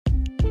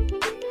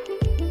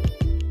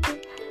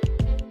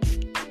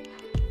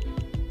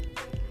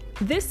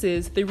This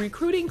is the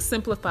Recruiting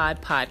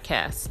Simplified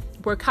podcast,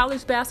 where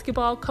college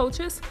basketball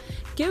coaches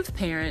give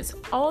parents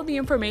all the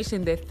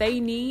information that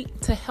they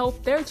need to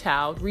help their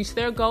child reach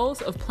their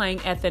goals of playing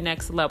at the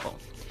next level.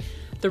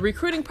 The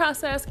recruiting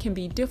process can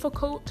be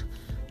difficult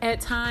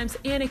at times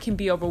and it can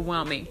be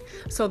overwhelming.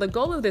 So the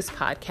goal of this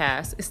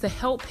podcast is to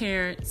help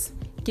parents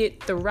get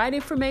the right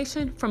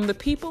information from the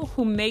people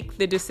who make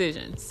the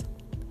decisions.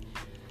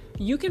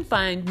 You can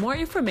find more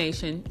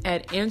information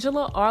at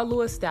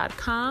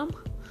AngelaRLewis.com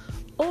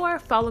or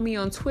follow me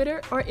on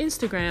Twitter or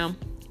Instagram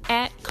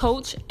at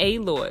Coach A.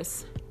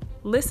 Lewis.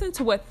 Listen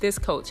to what this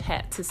coach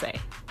had to say.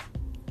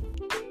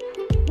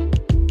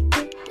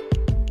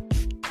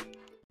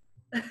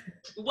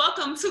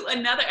 Welcome to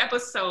another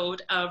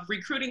episode of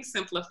Recruiting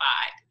Simplified.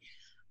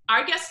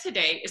 Our guest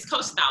today is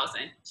Coach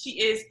Thousand. She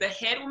is the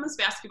head women's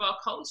basketball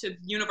coach of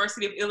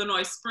University of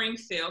Illinois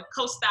Springfield.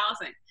 Coach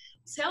Thousand,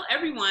 tell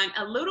everyone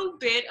a little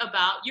bit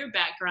about your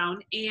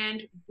background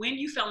and when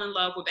you fell in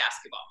love with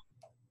basketball.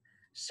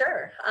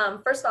 Sure.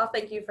 First off,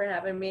 thank you for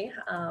having me.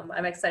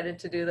 I'm excited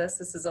to do this.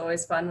 This is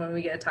always fun when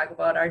we get to talk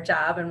about our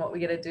job and what we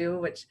get to do,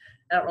 which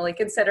I don't really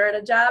consider it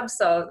a job.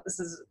 So this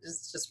is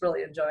just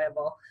really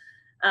enjoyable.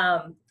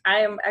 I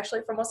am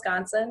actually from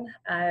Wisconsin.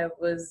 I've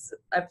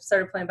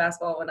started playing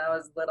basketball when I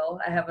was little.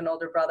 I have an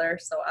older brother,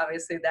 so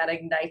obviously that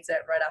ignites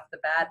it right off the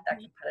bat, that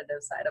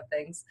competitive side of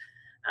things.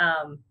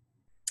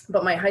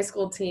 But my high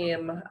school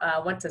team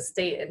went to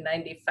state in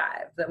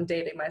 '95. I'm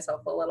dating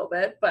myself a little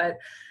bit, but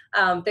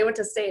they went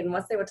to state, and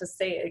once they went to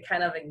state, it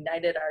kind of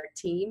ignited our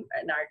team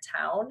and our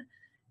town,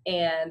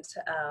 and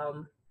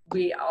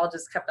we all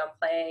just kept on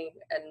playing,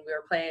 and we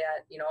were playing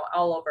at,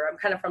 all over. I'm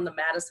kind of from the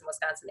Madison,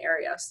 Wisconsin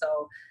area,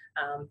 so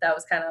that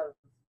was kind of,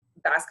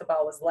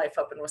 basketball was life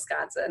up in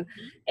Wisconsin,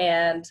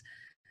 and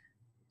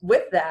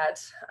with that,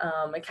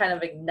 it kind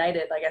of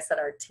ignited, like I said,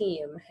 our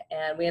team,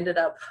 and we ended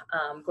up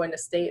going to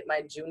state my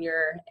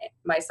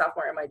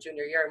sophomore and my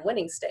junior year and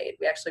winning state.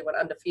 We actually went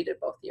undefeated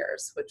both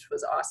years, which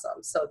was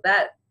awesome. So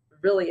that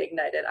really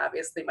ignited,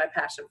 obviously, my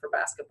passion for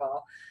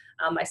basketball.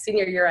 My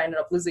senior year, I ended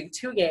up losing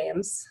 2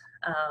 games,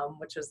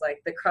 which was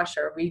like the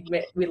crusher. We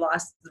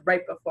lost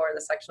right before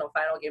the sectional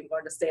final game,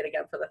 going to state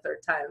again for the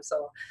 3rd time.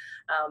 So,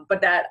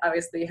 but that,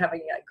 obviously,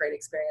 having a great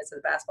experience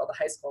in basketball at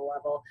the high school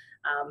level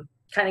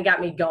kind of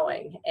got me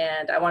going.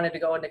 And I wanted to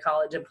go into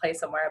college and play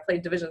somewhere. I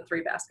played Division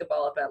III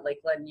basketball up at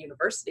Lakeland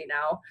University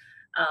now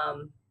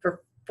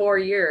for 4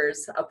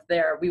 years up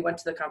there. We went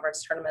to the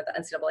conference tournament, the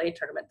NCAA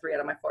tournament, 3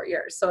 out of my 4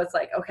 years. So it's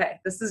like, okay,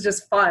 this is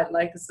just fun.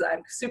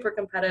 I'm super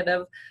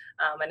competitive,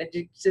 and it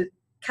just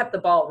kept the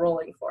ball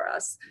rolling for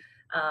us.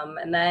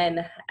 And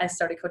then I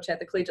started coaching at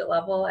the collegiate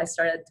level. I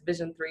started at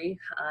Division III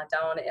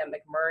down at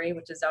McMurray,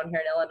 which is down here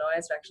in Illinois.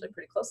 It's actually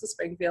pretty close to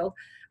Springfield.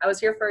 I was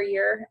here for a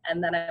year,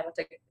 and then I went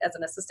to as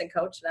an assistant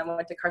coach, and I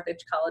went to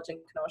Carthage College in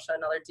Kenosha,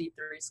 another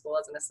D3 school,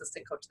 as an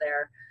assistant coach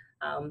there.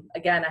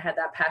 Again, I had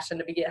that passion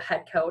to be a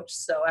head coach.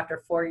 So after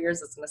 4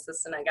 years as an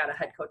assistant, I got a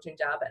head coaching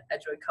job at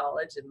Edgewood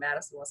College in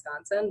Madison,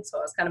 Wisconsin. So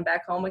I was kind of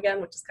back home again,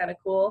 which is kind of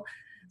cool.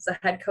 So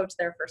head coach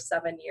there for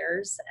 7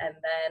 years. And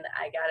then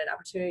I got an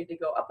opportunity to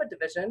go up a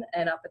division,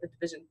 and up at the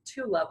Division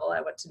II level,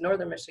 I went to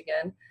Northern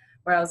Michigan,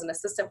 where I was an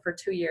assistant for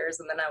 2 years.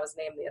 And then I was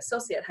named the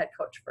associate head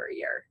coach for a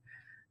year.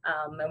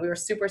 And we were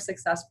super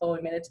successful.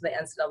 We made it to the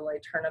NCAA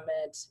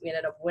tournament. We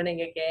ended up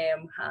winning a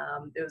game.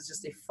 It was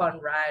just a fun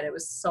ride. It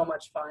was so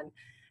much fun.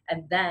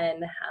 And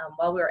then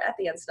while we were at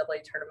the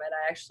NCAA tournament,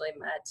 I actually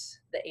met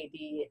the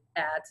AD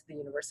at the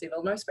University of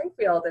Illinois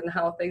Springfield, and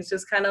how things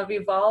just kind of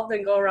evolved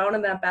and go around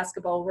in that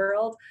basketball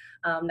world.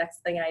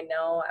 Next thing I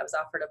know, I was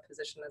offered a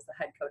position as the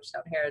head coach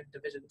down here at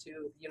Division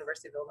II, the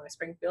University of Illinois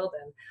Springfield.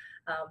 And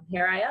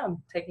here I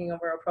am taking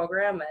over a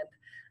program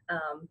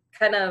and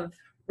kind of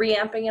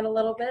reamping it a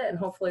little bit, and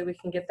hopefully we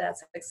can get that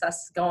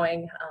success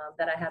going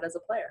that I had as a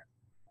player.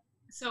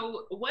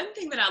 So one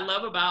thing that I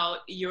love about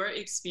your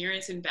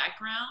experience and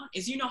background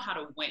is you know how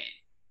to win.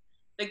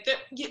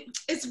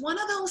 It's one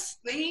of those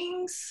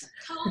things,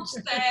 Coach,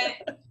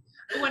 that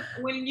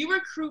when you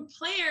recruit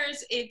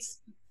players, it's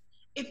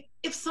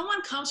if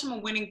someone comes from a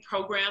winning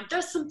program,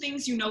 there's some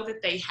things you know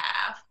that they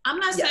have. I'm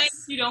not saying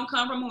if you don't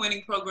come from a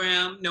winning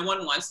program, no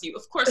one wants you.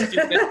 Of course, if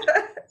you're good,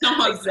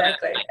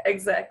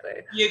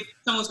 exactly.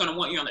 Someone's going to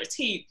want you on their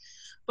team.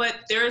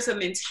 But there's a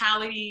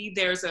mentality,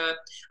 there's a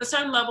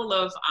certain level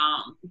of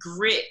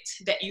grit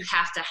that you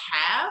have to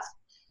have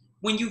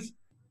when you've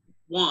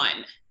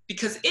won,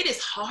 because it is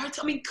hard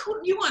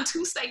you won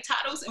 2 state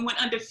titles and went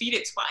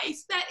undefeated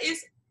twice. That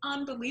is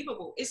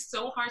unbelievable. It's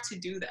so hard to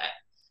do that.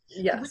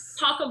 Yes. Can we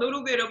talk a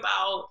little bit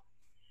about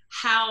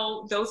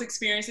how those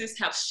experiences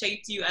have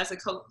shaped you as a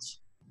coach?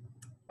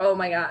 Oh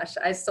my gosh.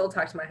 I still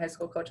talk to my high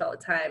school coach all the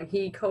time.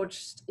 He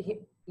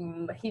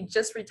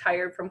just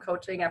retired from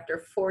coaching after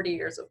 40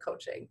 years of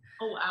coaching.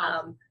 Oh,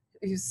 wow.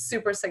 He's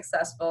super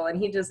successful, and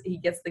he gets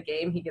the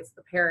game, he gets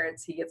the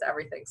parents, he gets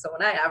everything. So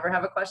when I ever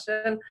have a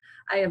question,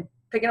 I am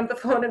picking up the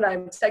phone and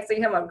I'm texting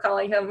him, I'm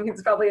calling him.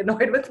 He's probably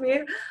annoyed with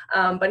me,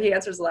 but he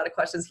answers a lot of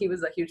questions. He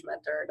was a huge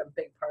mentor and a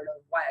big part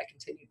of why I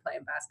continued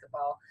playing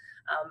basketball.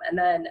 And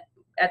then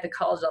at the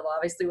college level,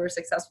 obviously we were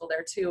successful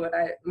there too. And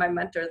my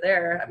mentor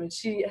there, I mean,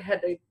 she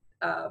had to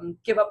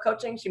give up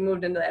coaching. She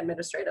moved into the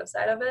administrative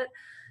side of it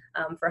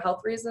for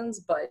health reasons,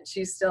 but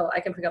she's still, I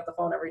can pick up the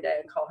phone every day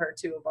and call her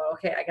too about,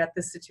 okay, I got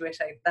this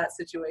situation, I got that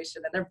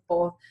situation. And they're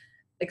both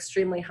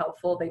extremely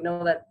helpful. They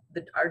know that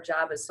our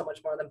job is so much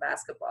more than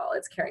basketball.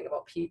 It's caring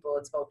about people.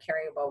 It's about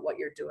caring about what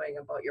you're doing,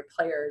 about your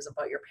players,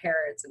 about your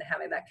parents, and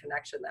having that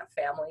connection, that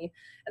family.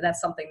 And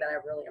that's something that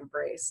I've really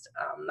embraced.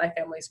 My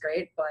family's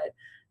great, but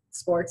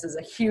sports is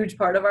a huge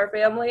part of our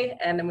family.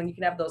 And then when you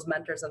can have those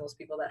mentors and those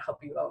people that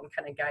help you out and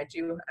kind of guide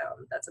you,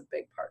 that's a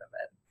big part of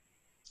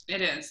it.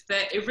 It is.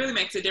 That it really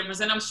makes a difference.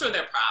 And I'm sure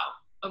they're proud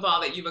of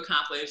all that you've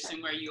accomplished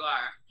and where you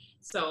are.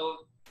 So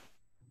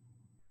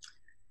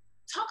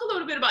talk a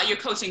little bit about your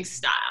coaching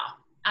style.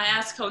 I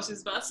ask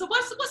coaches about, so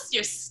what's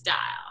your style?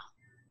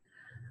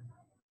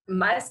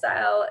 My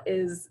style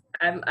is,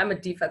 I'm a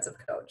defensive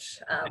coach.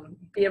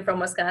 Being from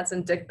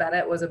Wisconsin, Dick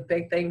Bennett was a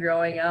big thing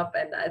growing up,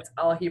 and that's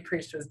all he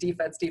preached was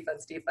defense,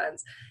 defense,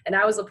 defense. And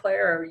I was a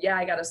player, yeah,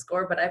 I got to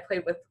score, but I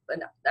played with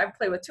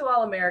 2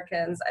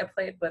 All-Americans. I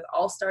played with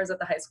all-stars at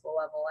the high school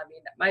level. I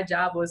mean, my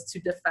job was to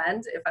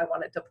defend if I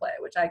wanted to play,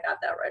 which I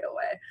got that right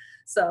away.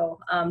 So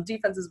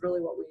defense is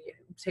really what we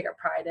take our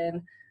pride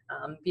in.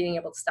 Being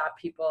able to stop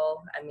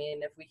people. I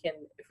mean, if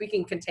we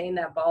can contain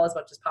that ball as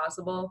much as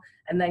possible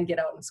and then get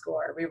out and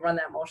score. We run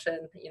that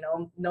motion,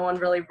 no one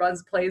really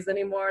runs plays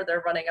anymore.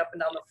 They're running up and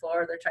down the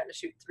floor. They're trying to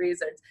shoot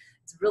threes.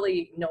 It's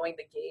really knowing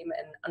the game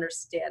and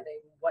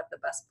understanding what the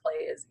best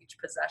play is each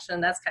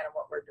possession. That's kind of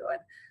what we're doing.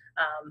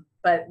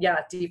 But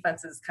yeah,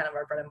 defense is kind of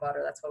our bread and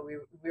butter. That's what we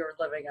were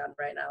living on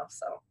right now.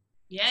 So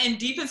yeah, and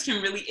defense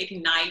can really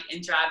ignite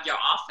and drive your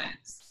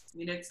offense. I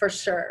mean, it's for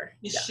sure.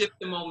 You shift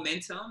the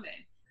momentum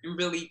and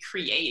really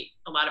create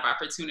a lot of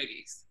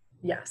opportunities.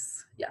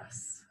 Yes.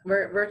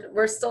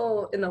 We're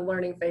still in the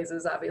learning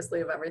phases,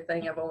 obviously, of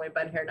everything. I've only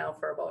been here now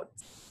for about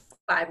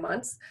 5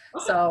 months.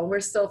 Okay. So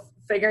we're still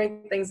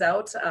figuring things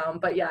out.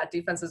 But yeah,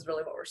 defense is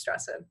really what we're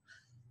stressing.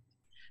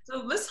 So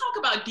let's talk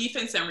about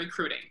defense and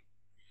recruiting.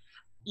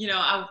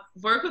 I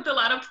work with a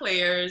lot of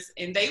players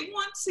and they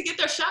want to get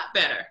their shot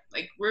better.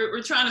 Like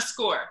we're trying to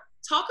score.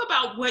 Talk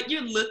about what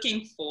you're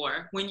looking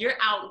for when you're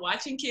out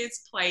watching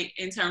kids play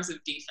in terms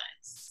of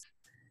defense.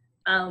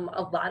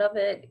 A lot of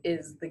it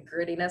is the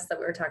grittiness that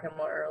we were talking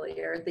about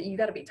earlier, that you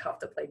got to be tough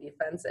to play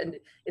defense, and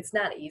it's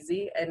not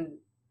easy, and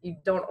you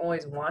don't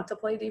always want to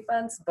play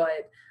defense.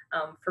 But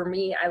for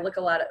me, I look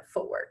a lot at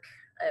footwork.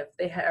 If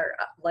they are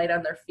light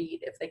on their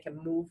feet, if they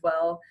can move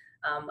well.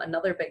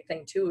 Another big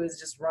thing too is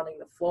just running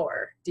the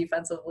floor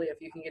defensively.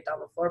 If you can get down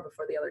the floor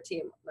before the other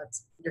team,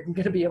 you're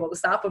going to be able to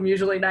stop them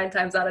usually 9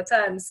 times out of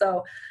 10.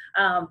 So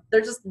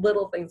they're just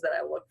little things that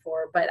I look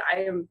for. But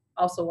I am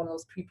also one of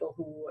those people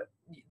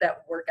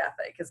that work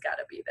ethic has got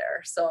to be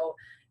there. So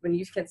when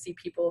you can see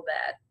people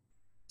that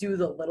do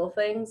the little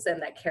things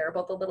and that care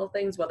about the little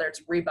things, whether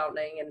it's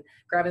rebounding and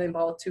grabbing the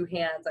ball with 2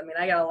 hands. I mean,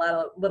 I got a lot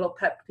of little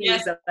pet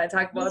peeves that I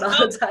talk about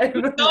all the time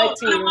with my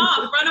team.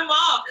 Run them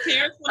off.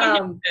 Parents want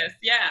to hear this.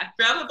 Yeah.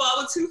 Grab the ball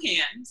with 2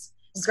 hands.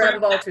 Grab the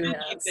ball with 2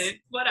 hands.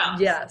 What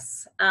else?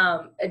 Yes.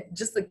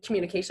 Just the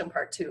communication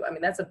part too. I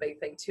mean, that's a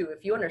big thing too.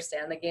 If you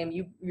understand the game,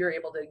 you're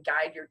able to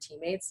guide your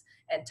teammates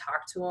and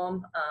talk to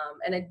them.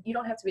 And you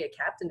don't have to be a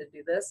captain to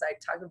do this. I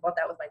talk about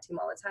that with my team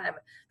all the time.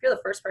 If you're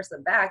the first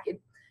person back,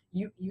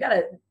 you got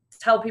to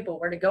tell people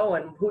where to go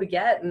and who to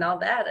get and all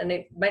that. And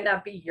it might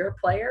not be your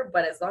player,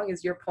 but as long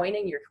as you're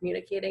pointing, you're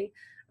communicating.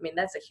 I mean,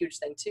 that's a huge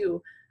thing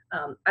too.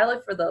 I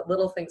look for the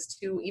little things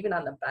too, even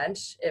on the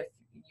bench. If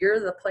you're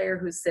the player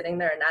who's sitting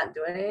there and not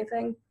doing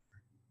anything,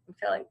 I'm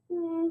kind of like,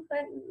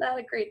 I'm not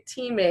a great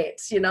teammate.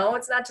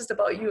 It's not just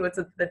about you, it's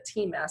the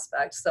team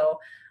aspect. So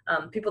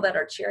people that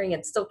are cheering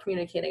and still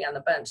communicating on the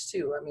bench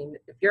too. I mean,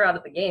 if you're out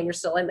of the game, you're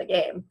still in the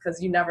game,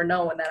 because you never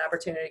know when that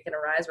opportunity can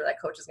arise where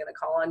that coach is going to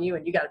call on you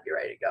and you got to be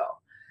ready to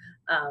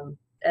go.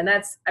 And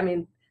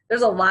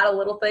there's a lot of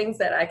little things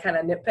that I kind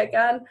of nitpick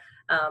on.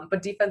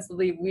 But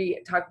defensively,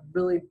 we talk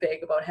really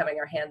big about having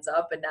our hands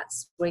up and not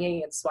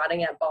swinging and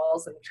swatting at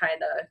balls and trying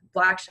to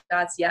block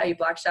shots. Yeah, you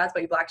block shots,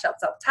 but you block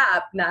shots up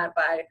top, not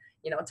by,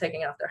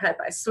 taking off their head,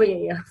 by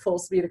swinging at full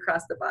speed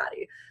across the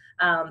body.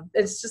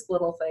 It's just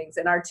little things.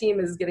 And our team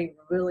is getting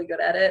really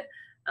good at it.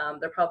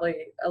 They're probably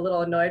a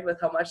little annoyed with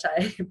how much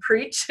I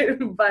preach,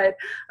 but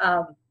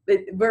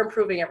we're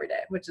improving every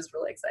day, which is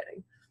really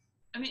exciting.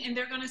 I mean, and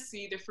they're going to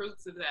see the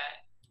fruits of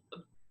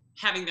that,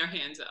 having their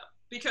hands up,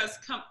 because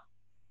come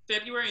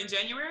February and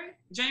January,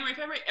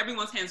 February,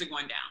 everyone's hands are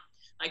going down.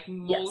 Like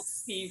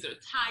most teams are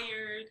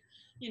tired,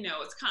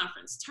 it's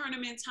conference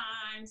tournament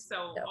time.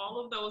 So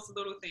all of those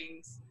little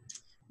things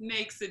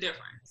makes a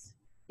difference.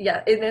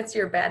 Yeah. And it's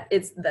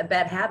the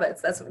bad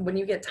habits. That's when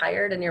you get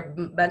tired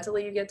and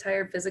mentally you get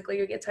tired, physically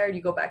you get tired,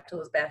 you go back to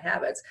those bad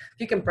habits.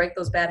 If you can break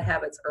those bad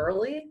habits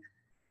early,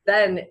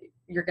 then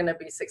you're going to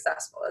be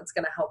successful. It's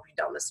going to help you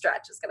down the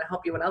stretch. It's going to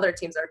help you when other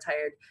teams are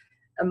tired.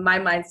 And my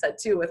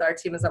mindset too with our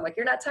team is I'm like,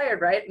 you're not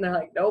tired, right? And they're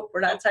like, nope,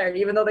 we're not tired.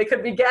 Even though they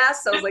could be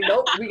gassed. So I was like,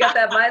 nope, we got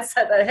that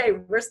mindset that, hey,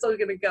 we're still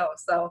going to go.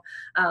 So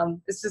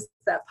it's just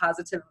that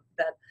positive,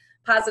 that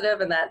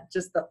positive, and that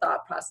just the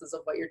thought process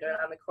of what you're doing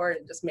on the court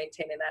and just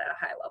maintaining that at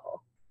a high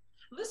level.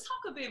 Let's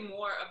talk a bit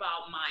more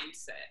about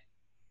mindset.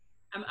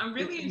 I'm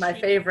really my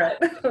intrigued. favorite.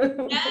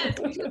 Yes,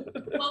 because,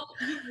 well,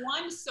 you've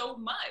won so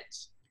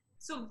much.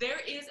 So there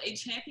is a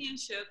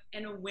championship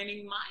and a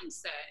winning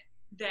mindset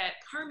that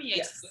permeates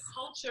Yes. the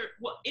culture.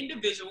 Well,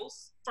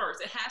 individuals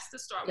first. It has to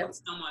start Yep.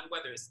 with someone,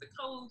 whether it's the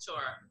coach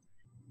or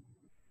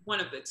one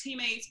of the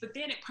teammates, but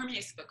then it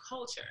permeates the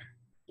culture.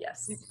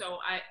 Yes. And so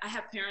I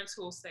have parents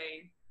who will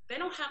say they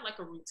don't have like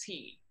a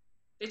routine.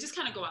 They just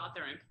kind of go out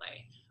there and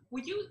play.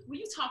 Will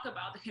you talk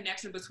about the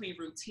connection between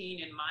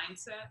routine and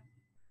mindset?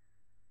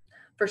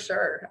 For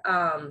sure.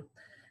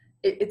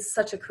 It's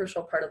such a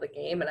crucial part of the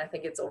game, and I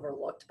think it's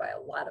overlooked by a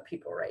lot of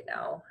people right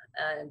now.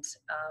 And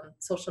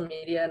social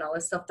media and all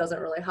this stuff doesn't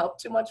really help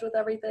too much with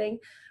everything,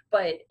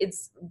 but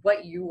it's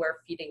what you are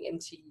feeding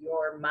into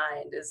your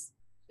mind is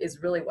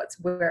really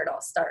where it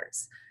all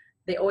starts.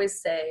 They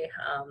always say,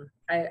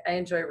 I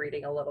enjoy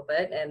reading a little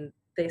bit, and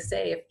they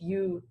say if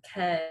you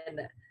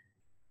can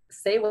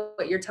say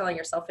what you're telling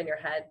yourself in your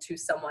head to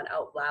someone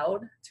out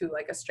loud, to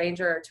like a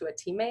stranger or to a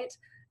teammate,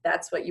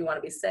 that's what you want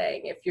to be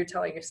saying. If you're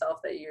telling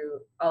yourself that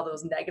all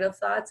those negative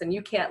thoughts and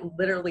you can't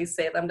literally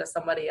say them to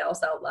somebody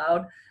else out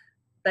loud,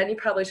 then you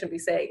probably shouldn't be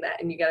saying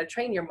that. And you got to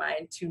train your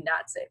mind to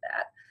not say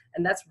that.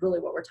 And that's really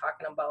what we're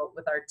talking about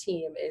with our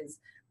team is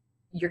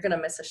you're going to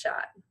miss a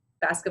shot.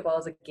 Basketball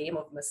is a game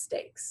of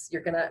mistakes.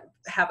 You're going to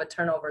have a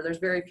turnover. There's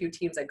very few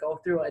teams that go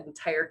through an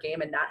entire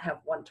game and not have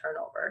one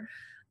turnover.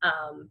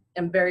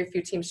 And very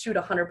few teams shoot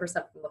 100%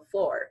 from the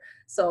floor.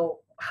 So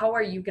how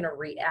are you going to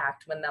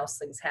react when those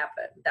things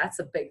happen? That's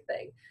a big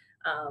thing.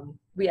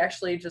 We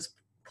actually just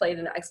played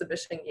an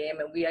exhibition game,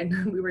 and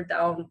we were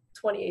down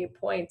 28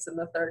 points in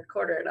the third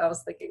quarter, and I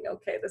was thinking,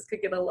 okay, this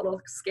could get a little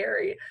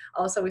scary.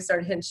 Also, we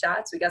started hitting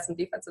shots. We got some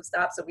defensive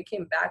stops, so we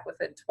came back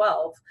within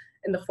 12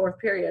 in the fourth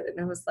period, and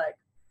it was like,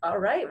 all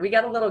right, we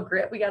got a little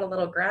grit, we got a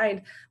little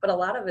grind, but a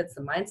lot of it's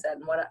the mindset.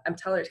 And what I'm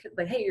telling you,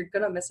 like, hey, you're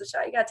going to miss a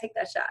shot. You got to take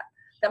that shot.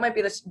 That might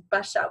be the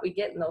best shot we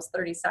get in those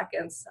 30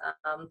 seconds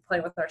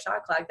playing with our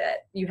shot clock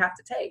that you have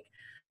to take.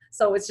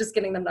 So it's just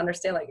getting them to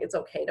understand, like, it's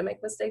okay to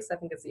make mistakes, I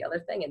think is the other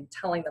thing, and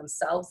telling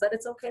themselves that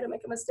it's okay to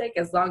make a mistake,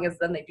 as long as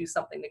then they do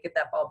something to get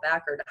that ball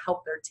back or to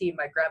help their team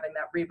by grabbing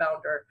that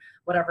rebound or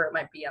whatever it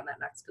might be on that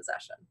next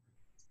possession.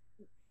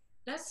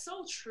 That's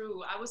so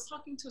true. I was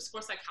talking to a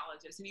sports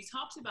psychologist, and he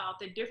talks about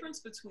the difference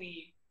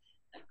between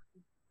like,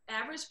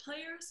 average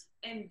players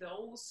and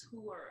those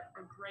who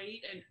are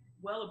great and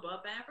well above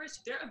average.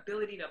 Their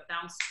ability to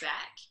bounce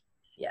back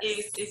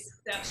is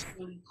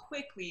exceptionally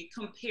quickly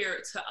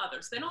compared to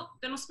others. They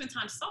don't spend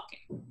time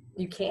sulking.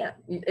 You can't.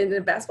 In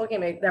a basketball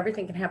game,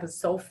 everything can happen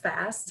so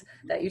fast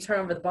that you turn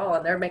over the ball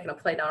and they're making a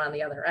play down on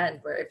the other end,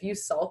 where if you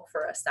sulk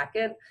for a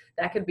second,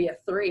 that could be a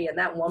 3, and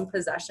that one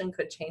possession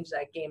could change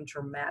that game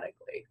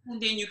dramatically.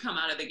 And then you come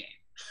out of the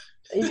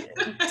game.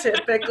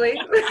 Typically.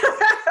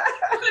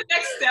 The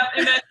next step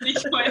in that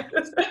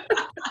sequence.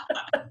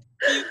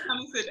 You come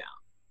and sit down.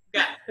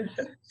 Got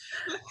it.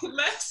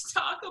 Let's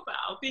talk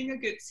about being a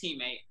good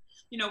teammate.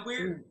 You know,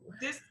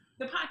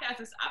 the podcast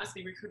is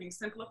obviously Recruiting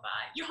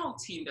Simplified. Your whole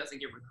team doesn't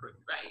get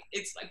recruited, right?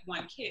 It's like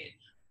one kid.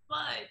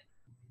 But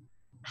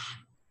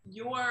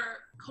your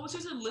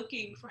coaches are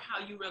looking for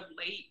how you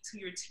relate to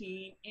your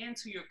team and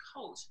to your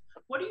coach.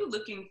 What are you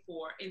looking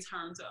for in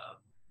terms of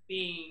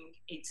being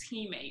a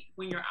teammate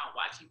when you're out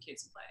watching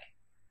kids play?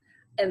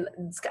 And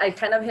I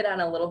kind of hit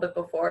on a little bit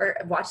before,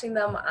 watching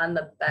them on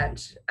the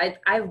bench.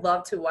 I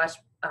love to watch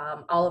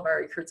all of our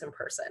recruits in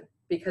person,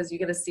 because you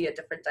get to see a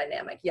different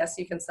dynamic. Yes,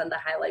 you can send the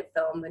highlight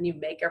film and you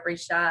make every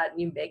shot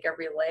and you make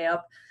every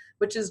layup,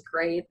 which is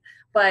great.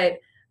 But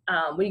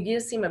when you get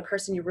to see them in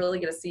person, you really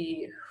get to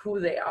see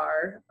who they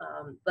are.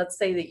 Let's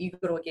say that you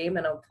go to a game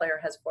and a player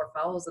has 4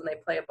 fouls and they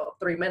play about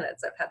 3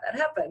 minutes. I've had that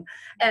happen.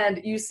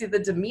 And you see the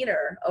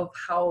demeanor of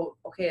how,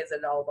 okay, is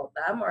it all about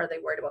them, or are they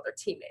worried about their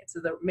teammates? So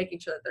they're making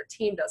sure that their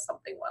team does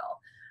something well.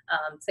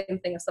 Same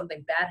thing if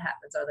something bad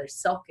happens, are they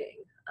sulking?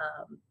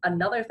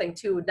 Another thing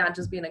too, not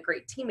just being a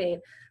great teammate,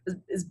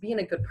 is being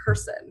a good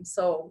person.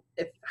 So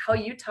if how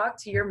you talk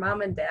to your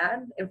mom and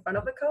dad in front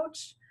of a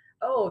coach,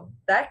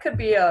 that could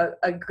be a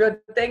good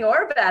thing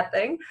or a bad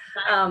thing.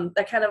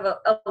 That kind of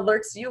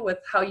alerts you with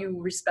how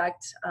you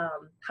respect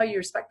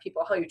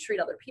people, how you treat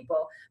other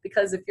people.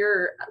 Because if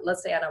you're,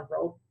 let's say, on a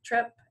road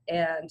trip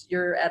and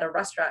you're at a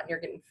restaurant and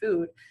you're getting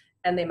food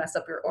and they mess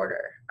up your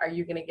order, are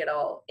you going to get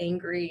all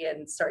angry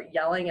and start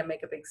yelling and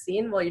make a big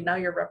scene? Well, now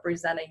you're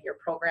representing your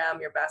program,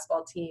 your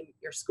basketball team,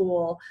 your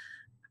school,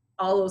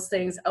 all those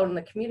things out in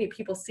the community.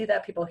 People see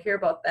that, people hear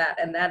about that,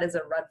 and that is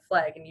a red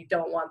flag, and you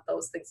don't want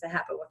those things to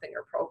happen within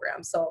your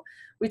program. So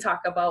we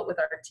talk about with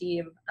our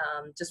team,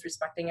 just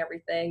respecting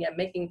everything and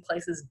making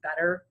places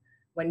better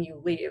when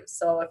you leave.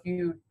 So if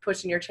you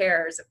push in your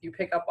chairs, if you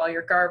pick up all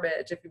your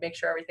garbage, if you make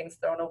sure everything's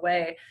thrown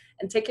away,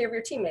 and take care of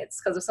your teammates,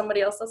 because if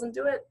somebody else doesn't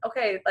do it,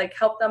 okay, like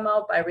help them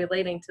out by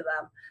relating to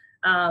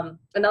them.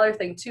 Another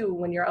thing too,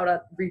 when you're out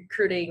at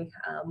recruiting,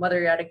 whether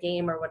you're at a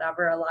game or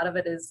whatever, a lot of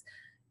it is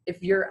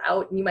if you're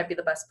out and you might be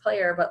the best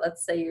player, but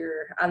let's say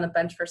you're on the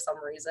bench for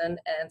some reason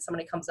and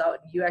somebody comes out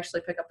and you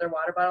actually pick up their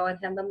water bottle and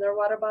hand them their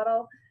water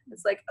bottle,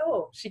 it's like,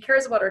 oh, she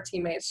cares about her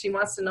teammates. She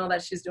wants to know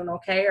that she's doing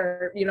okay,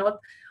 or, you know,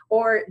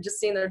 or just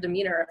seeing their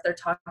demeanor, if they're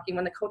talking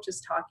when the coach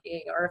is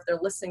talking, or if they're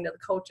listening to the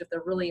coach, if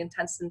they're really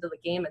intense into the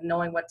game and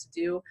knowing what to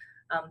do.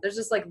 There's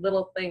just like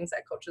little things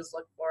that coaches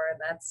look for, and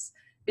that's,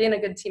 being a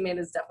good teammate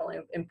is definitely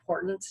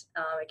important.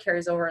 It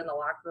carries over in the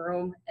locker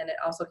room, and it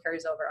also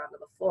carries over onto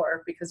the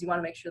floor, because you want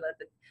to make sure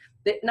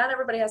that not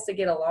everybody has to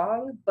get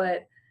along,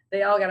 but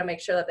they all got to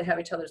make sure that they have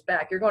each other's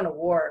back. You're going to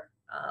war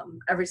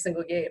every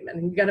single game,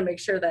 and you got to make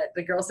sure that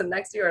the girls sitting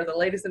next to you, or the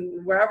ladies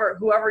and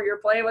whoever you're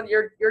playing with,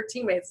 your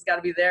teammates has got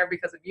to be there,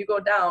 because if you go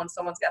down,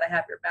 someone's got to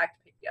have your back to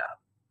pick you up.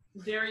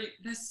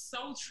 That's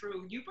so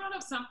true. You brought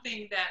up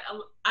something that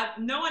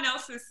no one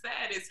else has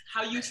said, is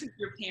how you treat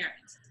your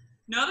parents.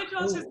 No other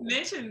coaches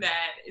mentioned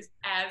that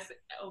as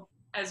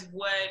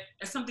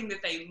something that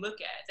they look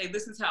at. They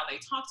listen to how they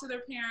talk to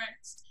their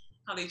parents,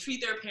 how they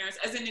treat their parents,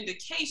 as an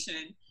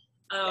indication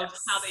of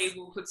how they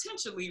will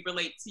potentially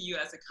relate to you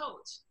as a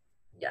coach.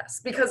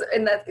 Yes, because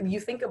in that, you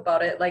think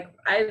about it, like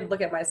I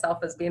look at myself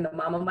as being the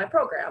mom of my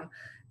program,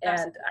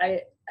 and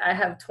I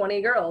have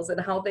 20 girls, and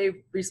how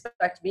they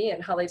respect me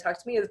and how they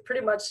talk to me is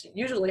pretty much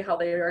usually how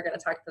they are going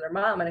to talk to their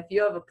mom. And if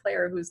you have a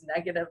player who's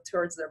negative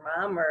towards their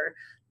mom, or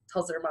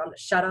tells their mom to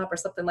shut up or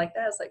something like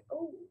that, it's like,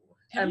 oh.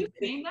 Have you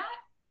seen that?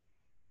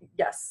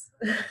 Yes.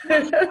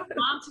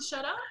 Mom to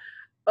shut up?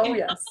 Oh,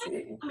 yes.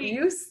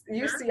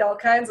 You see all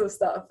kinds of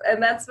stuff.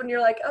 And that's when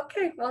you're like,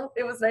 okay, well,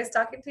 it was nice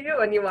talking to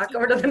you. And you walk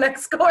over to the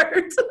next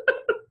court.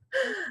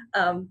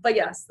 But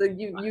yes,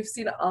 you've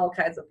seen all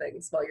kinds of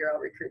things while you're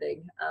out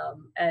recruiting.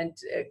 And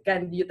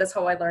again, that's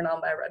how I learn all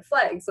my red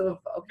flags of,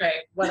 okay,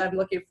 what I'm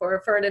looking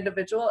for an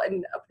individual,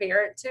 and a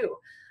parent too.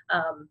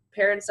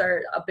 Parents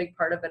are a big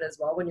part of it as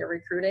well when you're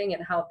recruiting,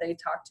 and how they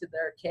talk to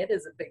their kid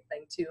is a big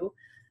thing too.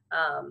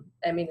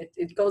 I mean,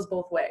 it goes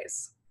both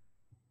ways.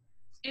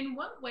 In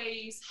what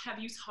ways have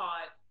you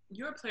taught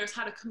your players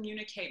how to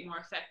communicate more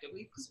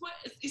effectively? Because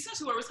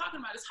essentially what we're talking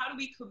about is, how do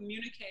we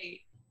communicate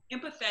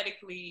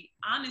empathetically,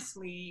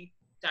 honestly,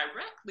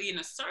 directly, and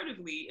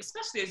assertively,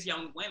 especially as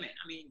young women?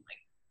 I mean, like,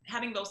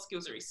 having those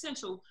skills are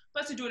essential,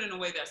 but to do it in a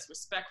way that's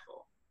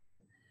respectful.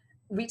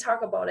 We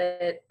talk about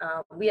it.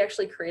 We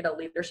actually create a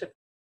leadership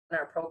in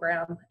our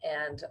program,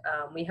 and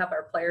we have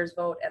our players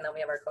vote, and then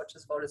we have our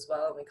coaches vote as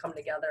well. And we come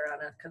together on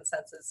a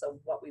consensus of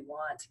what we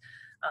want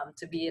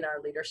to be in our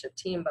leadership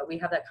team. But we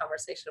have that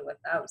conversation with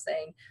them,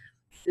 saying,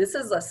 this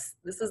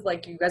is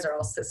like, you guys are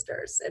all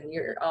sisters, and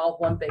you're all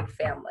one big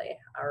family.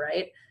 All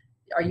right.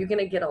 Are you going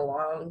to get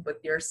along with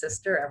your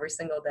sister every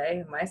single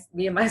day?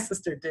 Me and my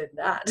sister did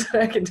not.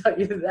 I can tell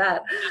you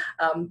that.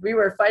 We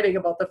were fighting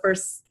about the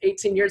first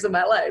 18 years of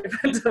my life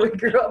until we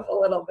grew up a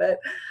little bit.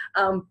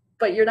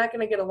 But you're not going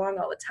to get along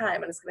all the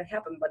time, and it's going to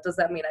happen. But does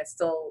that mean I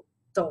still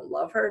don't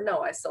love her? No,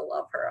 I still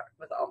love her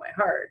with all my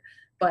heart.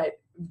 But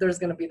there's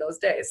going to be those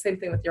days. Same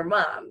thing with your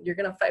mom. You're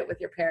going to fight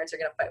with your parents. You're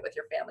going to fight with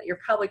your family. You're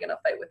probably going to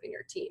fight within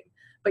your team.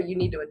 But you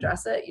need to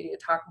address it. You need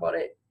to talk about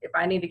it. If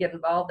I need to get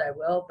involved, I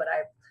will. But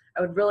I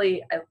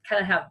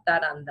kind of have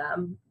that on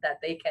them, that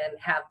they can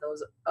have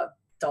those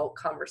adult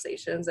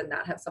conversations and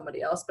not have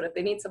somebody else. But if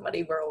they need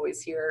somebody, we're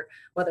always here,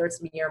 whether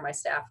it's me or my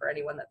staff or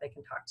anyone that they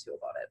can talk to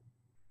about it.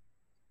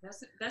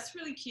 That's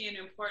really key and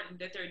important,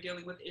 that they're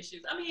dealing with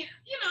issues. I mean,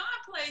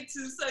 I played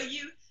too, so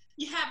you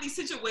have these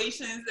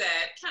situations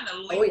that kind of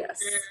linger,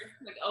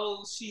 like,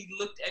 oh, she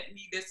looked at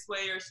me this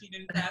way, or she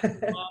didn't pass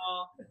the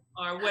ball,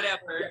 or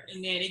whatever,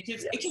 and then it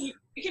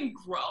can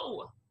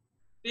grow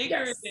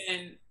bigger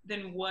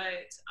than what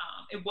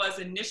it was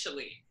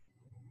initially.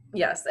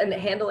 Yes, and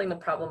handling the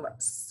problem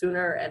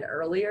sooner and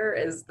earlier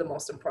is the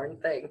most important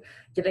thing.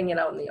 Getting it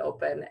out in the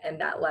open and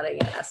not letting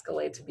it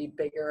escalate to be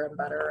bigger and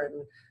better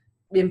and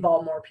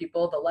involve more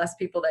people, the less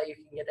people that you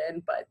can get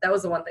in. But that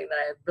was the one thing that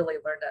I really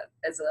learned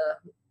as a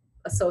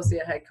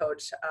associate head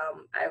coach.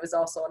 I was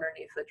also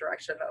underneath the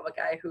direction of a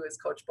guy who has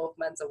coached both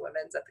men's and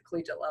women's at the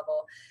collegiate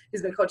level.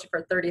 He's been coaching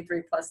for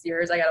 33 plus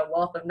years. I got a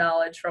wealth of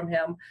knowledge from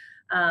him.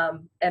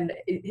 And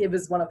it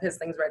was one of his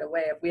things right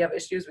away. If we have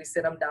issues, we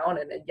sit them down,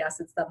 and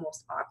yes, it's the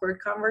most awkward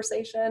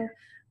conversation,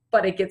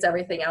 but it gets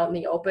everything out in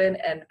the open,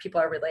 and people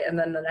are related. And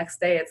then the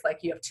next day, it's like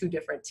you have two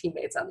different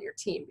teammates on your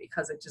team,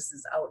 because it just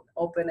is out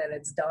open and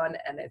it's done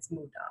and it's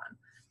moved on.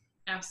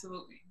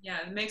 Absolutely.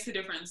 Yeah, it makes a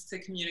difference to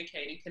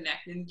communicate and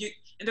connect. And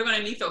they're going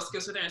to need those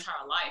skills for their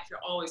entire life. You're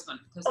always going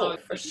to. Oh,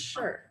 for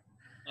sure.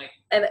 Like,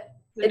 and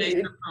the nature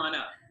of growing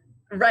up.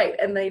 Right.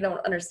 And they don't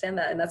understand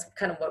that. And that's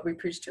kind of what we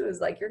preach too, is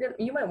like,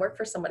 you might work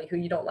for somebody who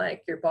you don't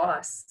like, your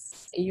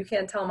boss. You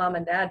can't tell mom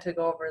and dad to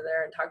go over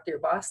there and talk to your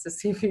boss to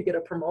see if you get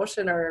a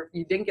promotion or if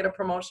you didn't get a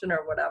promotion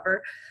or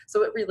whatever.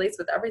 So it relates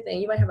with everything.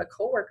 You might have a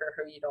coworker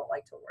who you don't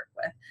like to work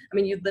with. I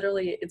mean,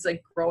 it's a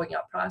growing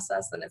up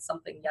process, and it's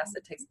something, yes,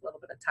 it takes a little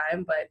bit of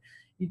time, but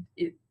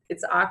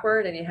it's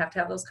awkward and you have to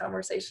have those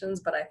conversations.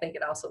 But I think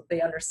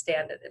they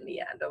understand it in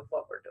the end of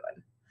what we're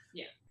doing.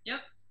 Yeah.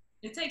 Yep.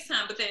 It takes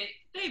time, but they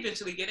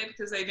eventually get it,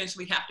 because they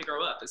eventually have to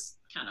grow up, is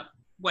kind of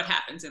what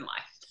happens in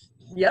life.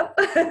 Yep.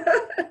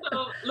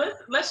 So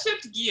let's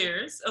shift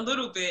gears a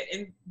little bit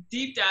and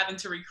deep dive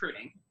into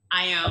recruiting.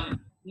 I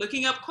am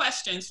looking up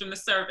questions from the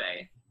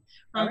survey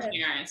from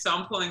parents. So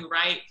I'm pulling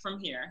right from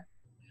here.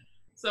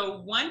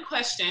 So one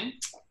question,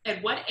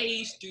 at what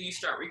age do you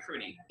start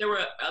recruiting? There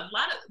were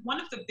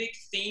one of the big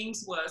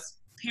themes was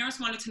parents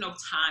wanted to know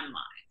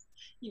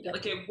timeline.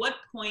 Like at what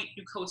point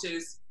do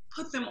coaches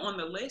put them on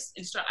the list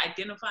and start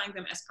identifying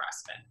them as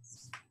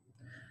prospects?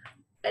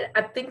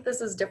 I think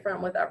this is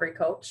different with every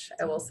coach.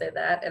 I will say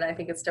that. And I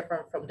think it's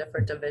different from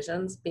different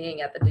divisions,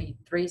 being at the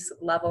D3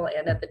 level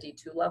and at the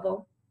D2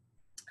 level.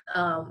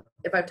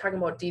 If I'm talking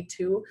about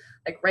D2,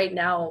 like right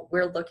now,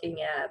 we're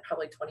looking at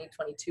probably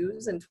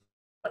 2022s and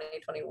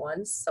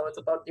 2021s. So it's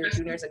about your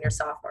juniors and your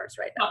sophomores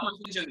right now. Sophomores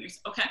and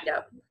juniors, okay.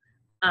 Yep.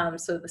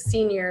 So the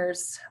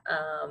seniors,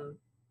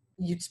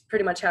 you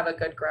pretty much have a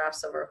good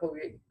grasp over who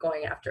you're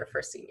going after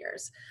for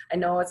seniors. I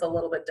know it's a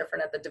little bit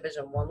different at the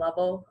Division I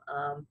level,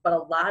 but a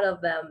lot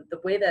of them, the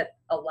way that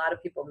a lot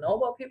of people know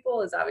about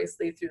people is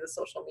obviously through the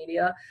social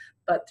media,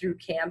 but through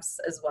camps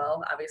as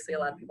well. Obviously, a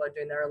lot of people are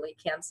doing their elite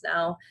camps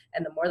now,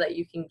 and the more that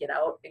you can get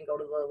out and go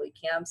to the elite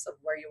camps of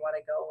where you want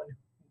to go and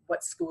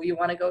what school you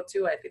want to go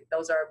to, I think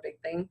those are a big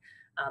thing.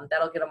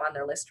 That'll get them on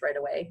their list right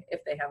away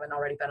if they haven't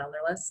already been on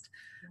their list.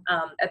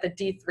 At the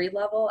D3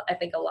 level, I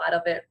think a lot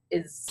of it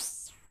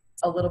is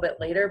a little bit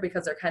later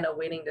because they're kind of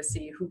waiting to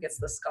see who gets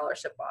the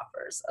scholarship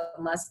offers,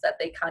 unless that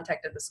they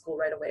contacted the school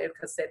right away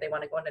because say they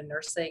want to go into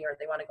nursing or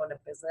they want to go into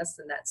business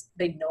and that's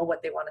they know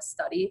what they want to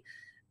study.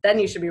 Then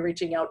you should be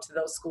reaching out to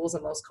those schools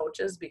and those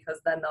coaches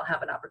because then they'll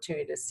have an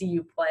opportunity to see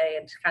you play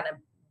and kind of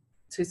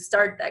to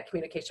start that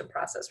communication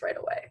process right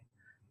away.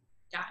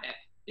 Got it.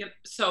 Yep.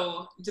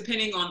 So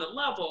depending on the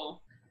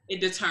level,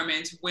 it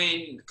determines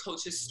when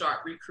coaches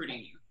start recruiting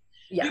you.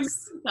 Yes. You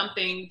mentioned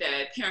something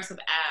that parents have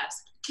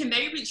asked. Can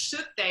they reach,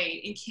 should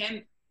they, and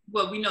can,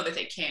 well, we know that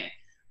they can't,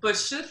 but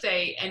should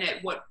they, and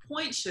at what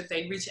point should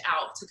they reach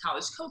out to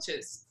college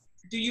coaches?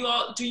 Do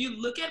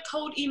you look at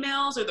cold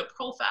emails or the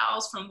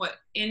profiles from what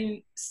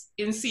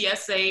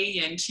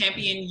NCSA and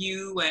Champion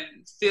U and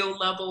field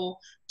level?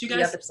 Do you guys?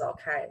 Yeah, there's all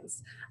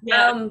kinds.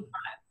 Yeah.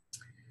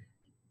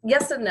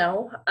 Yes and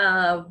no.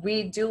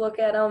 We do look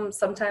at them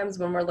sometimes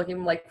when we're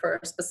looking like for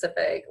a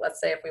specific,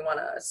 let's say if we want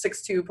a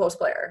 6'2" post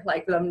player,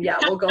 like them, yeah,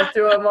 we'll go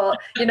through them all,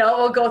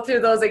 we'll go through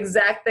those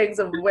exact things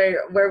of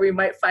where we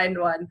might find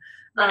one.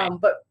 Right.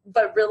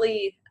 But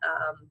really,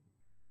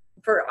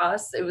 for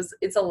us,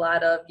 it's a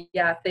lot of,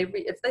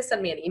 if they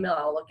send me an email,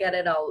 I'll look at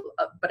it.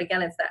 But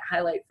again, it's that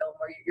highlight film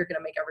where you're going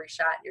to make every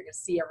shot. You're going to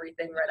see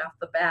everything right off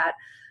the bat.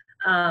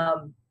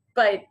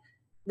 But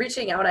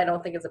reaching out, I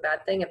don't think is a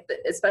bad thing,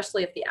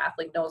 especially if the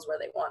athlete knows where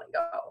they want to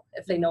go.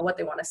 If they know what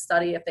they want to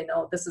study, if they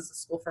know this is a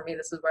school for me,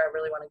 this is where I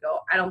really want to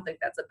go, I don't think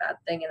that's a bad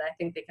thing. And I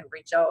think they can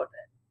reach out,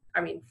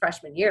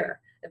 freshman year,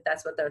 if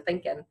that's what they're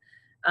thinking.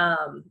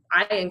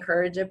 I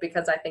encourage it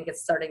because I think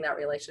it's starting that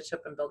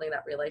relationship and building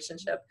that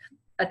relationship.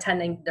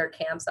 Attending their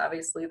camps,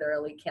 obviously, their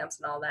elite camps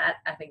and all that,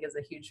 I think is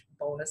a huge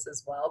bonus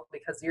as well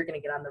because you're going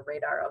to get on the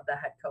radar of the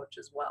head coach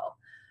as well.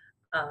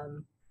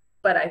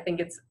 But I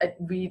think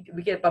we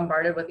get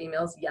bombarded with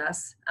emails,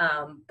 yes.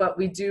 But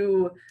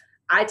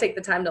I take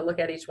the time to look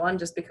at each one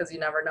just because you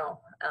never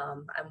know.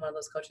 I'm one of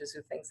those coaches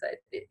who thinks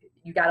that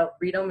you got to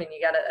read them and you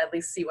got to at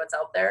least see what's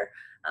out there.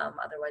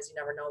 Otherwise, you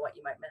never know what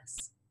you might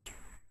miss.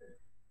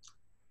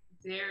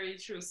 Very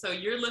true. So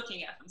you're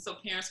looking at them. So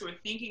parents who are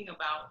thinking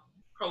about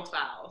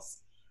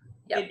profiles.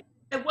 Yep.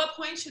 At what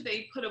point should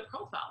they put a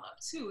profile up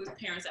too, as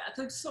parents?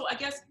 So I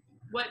guess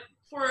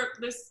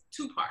there's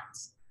two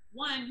parts.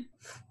 One,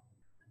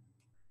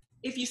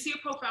 if you see a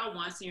profile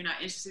once and you're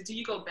not interested, do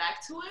you go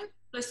back to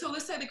it? So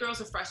let's say the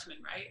girl's a freshman,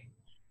 right?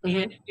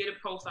 Mm-hmm. And you get a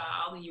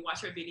profile and you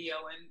watch her video,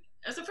 and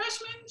as a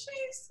freshman,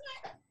 she's,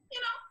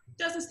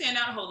 doesn't stand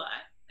out a whole lot.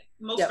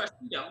 Most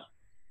freshmen don't.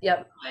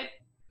 Yep. But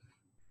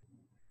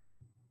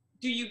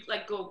do you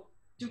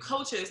do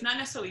coaches, not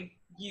necessarily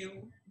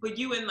you, but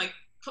you and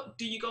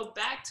do you go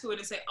back to it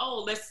and say,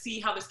 oh, let's see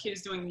how this kid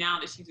is doing now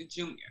that she's a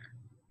junior?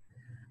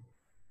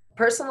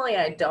 Personally,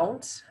 I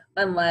don't,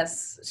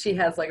 unless she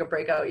has a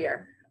breakout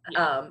year.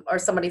 Or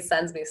somebody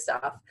sends me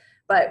stuff.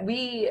 But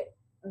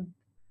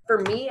for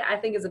me, I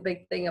think is a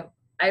big thing of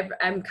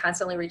I'm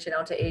constantly reaching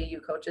out to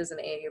AAU coaches and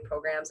AAU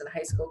programs and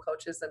high school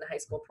coaches and high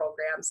school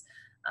programs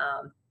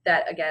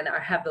that again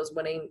have those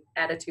winning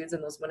attitudes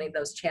and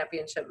those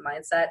championship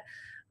mindset.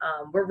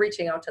 We're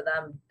reaching out to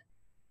them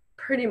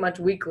pretty much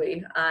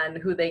weekly on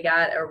who they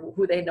got or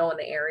who they know in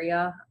the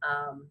area,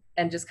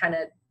 and just kind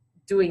of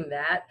doing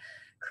that.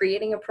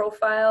 Creating a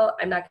profile,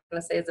 I'm not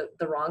going to say is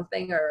the wrong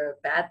thing or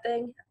a bad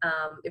thing,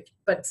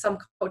 but some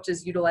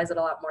coaches utilize it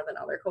a lot more than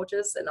other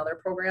coaches and other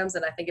programs,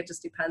 and I think it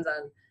just depends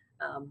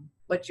on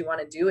what you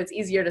want to do. It's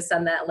easier to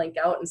send that link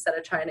out instead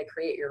of trying to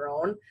create your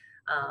own.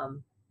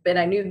 But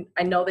I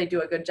know they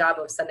do a good job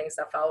of sending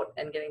stuff out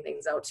and getting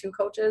things out to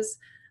coaches.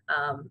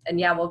 And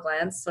we'll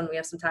glance when we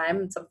have some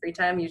time, some free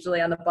time,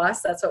 usually on the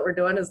bus. That's what we're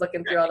doing, is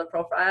looking through all the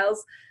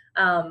profiles.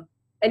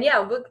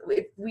 Look,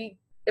 if we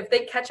if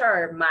they catch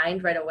our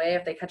mind right away,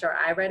 if they catch our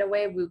eye right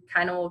away, we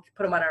kind of will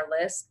put them on our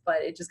list,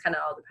 but it just kind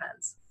of all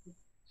depends.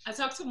 I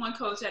talked to one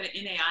coach at an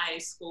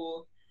NAIA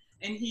school,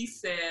 and he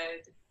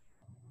said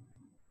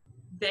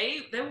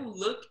they will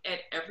look at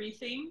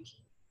everything,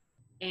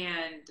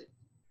 and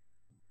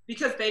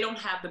because they don't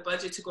have the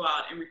budget to go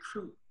out and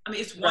recruit. I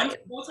mean, it's one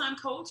full-time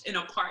coach and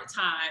a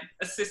part-time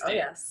assistant. Oh,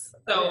 yes.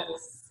 So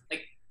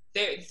like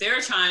they're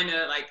trying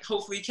to like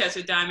hopefully catch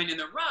a diamond in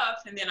the rough.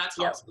 And then I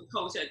talked to a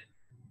coach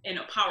in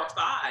a Power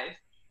 5,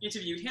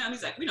 interviewed him.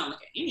 He's like, we don't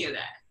look at any of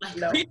that.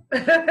 Like, we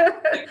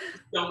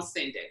don't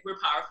send it. We're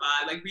Power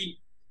 5. Like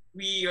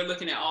we are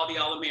looking at all the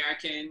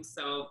All-Americans.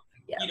 So,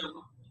 you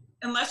know,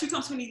 unless you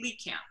come to an elite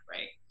camp,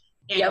 right?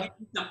 And you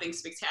do something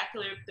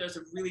spectacular, there's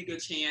a really good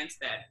chance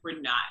that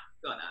we're not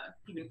gonna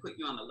even put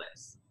you on the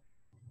list.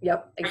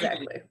 Yep,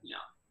 exactly. Even, you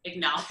know,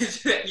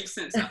 acknowledge that you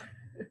sent something.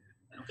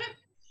 Okay,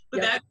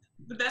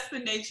 but that's the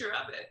nature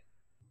of it.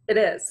 It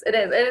is, and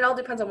it all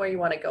depends on where you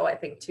want to go, I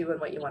think, too,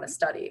 and what you want to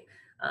study.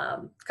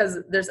 Because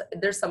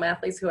there's some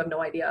athletes who have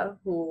no idea,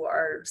 who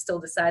are still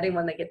deciding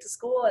when they get to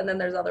school, and then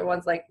there's other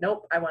ones like,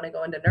 nope, I want to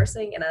go into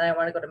nursing, and then I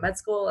want to go to med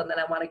school, and then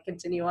I want to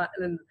continue on,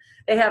 and then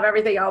they have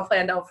everything all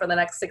planned out for the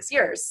next 6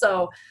 years.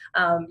 So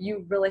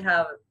you really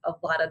have a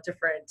lot of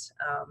different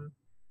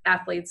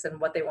athletes and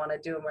what they want to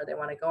do and where they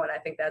want to go, and I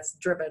think that's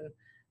driven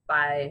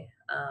by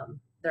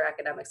their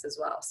academics as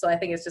well. So I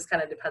think it just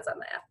kind of depends on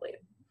the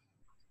athlete.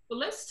 Well,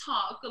 let's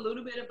talk a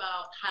little bit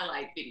about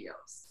highlight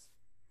videos.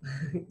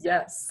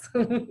 Yes.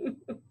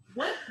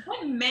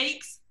 What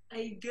makes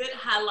a good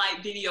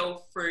highlight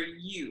video for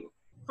you,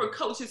 for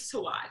coaches to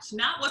watch?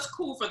 Not what's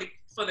cool for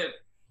the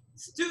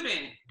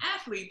student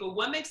athlete, but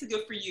what makes it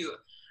good for you?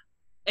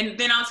 And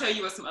then I'll tell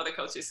you what some other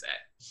coaches said.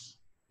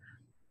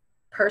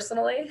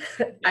 Personally,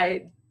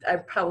 I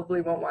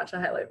probably won't watch a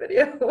highlight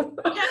video.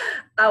 Okay.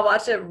 I'll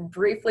watch it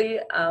briefly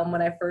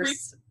when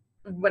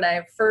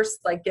I first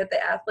like get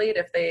the athlete.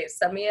 If they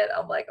send me it,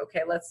 I'm like,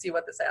 okay, let's see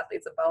what this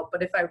athlete's about.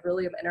 But if I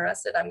really am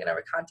interested, I'm gonna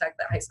contact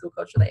the high school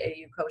coach or the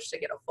AAU coach to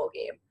get a full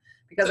game,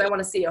 because I want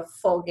to see a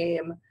full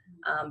game,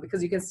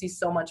 because you can see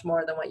so much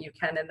more than what you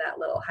can in that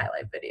little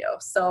highlight video.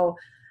 So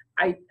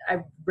I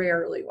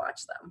rarely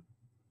watch them.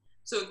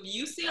 So if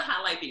you see a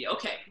highlight video,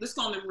 okay, let's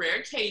go on the rare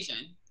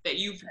occasion that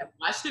you've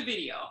watched a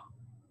video.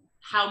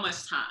 How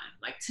much time?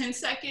 Like 10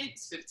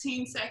 seconds,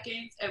 15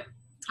 seconds?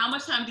 How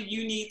much time do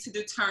you need to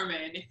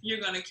determine if you're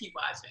going to keep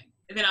watching?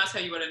 And then I'll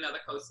tell you what another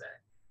coach said.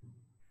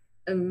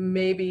 And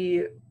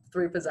maybe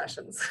 3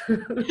 possessions.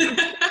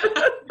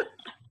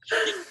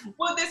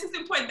 Well, this is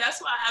important.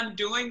 That's why I'm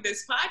doing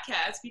this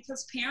podcast,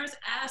 because parents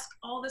ask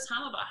all the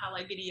time about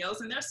highlight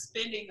videos, and they're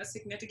spending a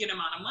significant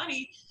amount of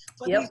money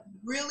for these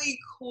really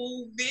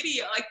cool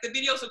videos. Like, the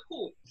videos are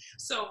cool.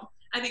 So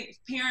I think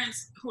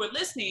parents who are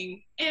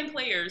listening and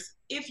players,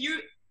 if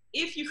you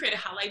create a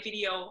highlight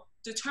video,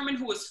 determine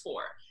who it's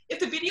for. If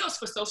the video is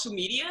for social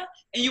media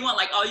and you want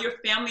like all your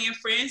family and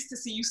friends to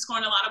see you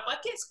scoring a lot of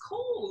buckets,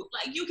 cool.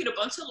 Like, you get a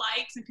bunch of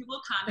likes and people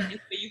will comment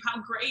and tell you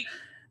how great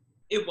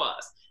it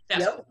was.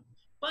 That's cool.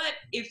 But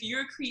if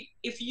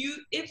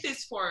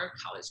it's for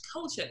college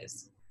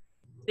coaches,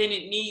 then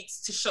it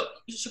needs to show.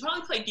 You should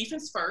probably play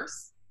defense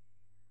first.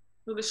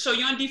 We'll show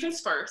you on defense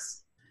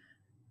first,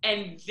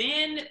 and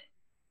then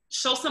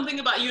show something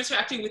about you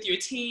interacting with your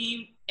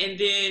team, and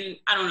then,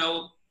 I don't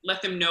know,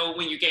 let them know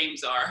when your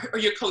games are, or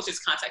your coaches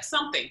contact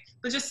something.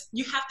 But just,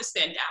 you have to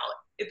stand out.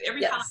 If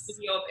every highlight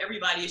video of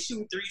everybody is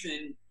shooting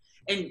threes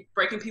and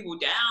breaking people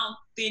down,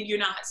 then you're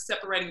not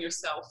separating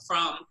yourself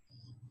from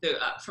the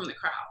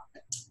crowd.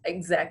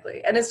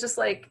 Exactly. And it's just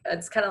like,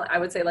 it's kind of, I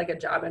would say, like a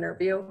job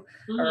interview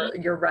or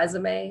your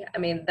resume. I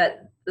mean,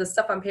 that the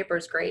stuff on paper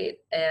is great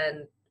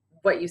and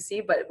what you see,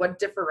 but what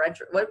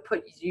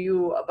put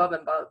you above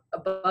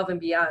and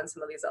beyond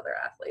some of these other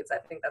athletes? I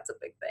think that's a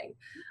big thing.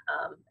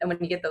 And when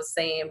you get those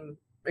same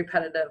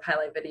repetitive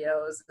highlight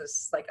videos,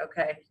 it's like,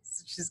 okay,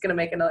 she's going to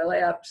make another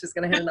layup. She's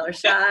going to hit another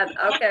shot.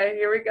 Okay,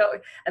 here we go.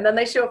 And then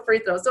they show free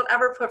throws. Don't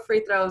ever put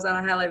free throws on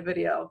a highlight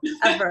video,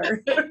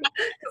 ever. Because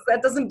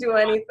that doesn't do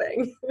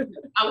anything.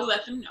 I will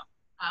let them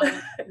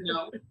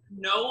know.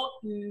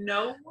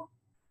 No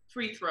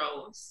free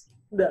throws.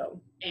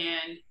 No.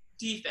 And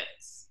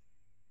defense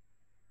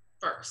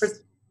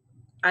first.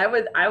 I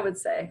would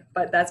say,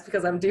 but that's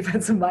because I'm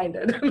defensive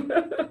minded.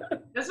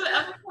 That's what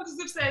other coaches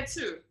have said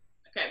too.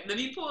 Okay, let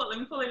me pull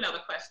another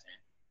question.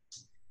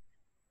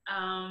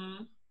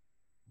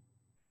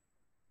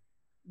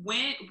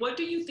 What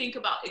do you think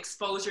about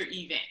exposure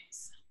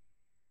events?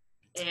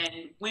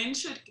 And when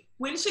should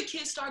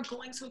kids start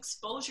going to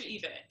exposure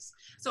events?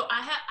 So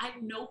I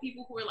know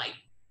people who are like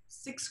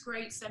 6th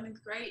grade,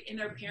 7th grade, and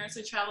their parents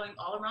are traveling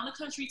all around the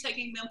country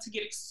taking them to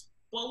get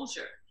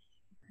exposure.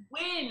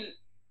 When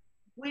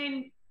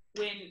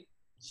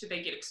should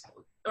they get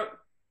exposed? Or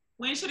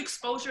when should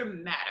exposure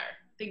matter?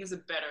 I think is a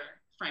better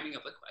framing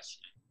of the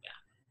question.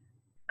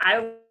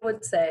 I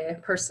would say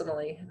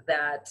personally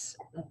that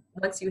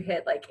once you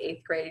hit like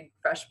 8th grade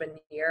freshman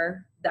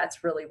year,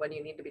 that's really when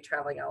you need to be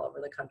traveling all over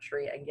the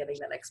country and getting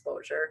that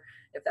exposure,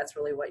 if that's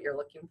really what you're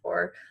looking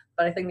for.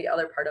 But I think the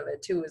other part of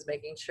it too is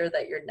making sure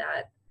that you're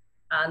not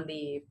on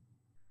the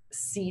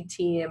C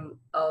team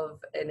of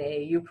an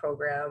AAU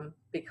program,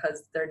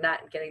 because they're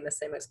not getting the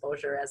same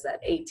exposure as that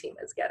A team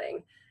is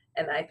getting.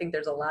 And I think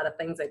there's a lot of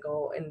things that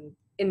go in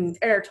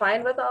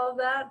intertwined with all of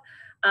that.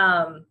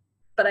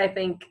 But I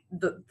think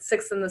the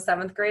 6th and the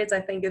 7th grades,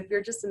 I think if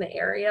you're just in the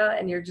area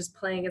and you're just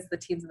playing against the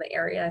teams in the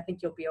area, I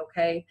think you'll be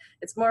okay.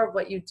 It's more of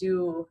what you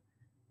do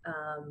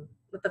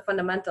with the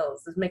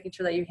fundamentals, is making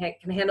sure that you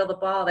can handle the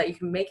ball, that you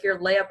can make your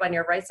layup on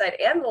your right side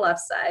and the left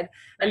side,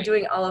 and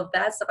doing all of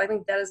that stuff. I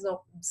think that is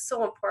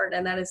so important,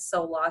 and that is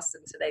so lost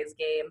in today's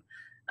game.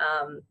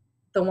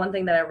 The one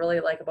thing that I really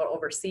like about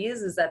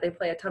overseas is that they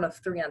play a ton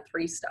of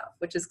 3-on-3 stuff,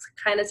 which is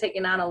kind of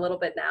taken on a little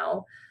bit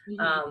now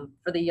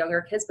for the younger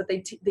kids, but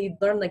they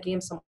learn the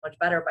game so much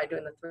better by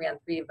doing the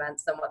 3-on-3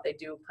 events than what they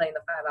do playing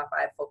the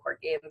 5-on-5 full court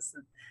games.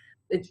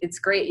 It's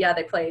great. Yeah,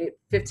 they play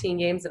 15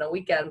 games in a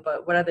weekend,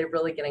 but what are they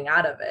really getting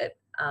out of it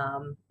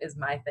is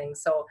my thing.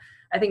 So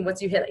I think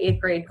once you hit 8th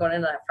grade going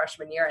into that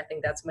freshman year, I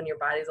think that's when your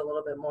body's a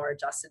little bit more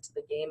adjusted to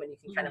the game and you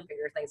can kind of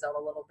figure things out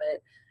a little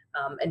bit.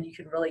 And you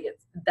can really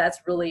that's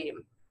really,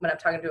 when I'm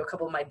talking to a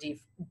couple of my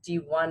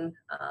D1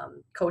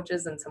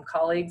 coaches and some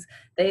colleagues,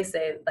 they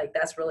say like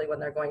that's really when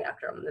they're going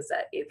after them, is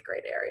that 8th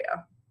grade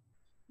area.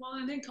 Well,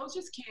 and then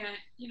coaches can't,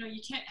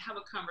 you can't have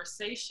a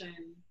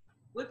conversation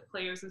with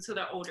players until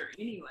they're older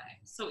anyway.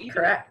 So even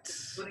Correct.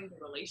 Building the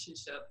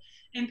relationship.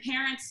 And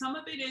parents, some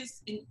of it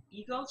is an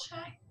ego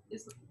check.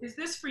 Is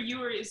this for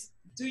you, or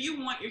do you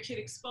want your kid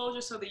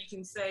exposure so that you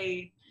can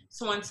say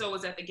so-and-so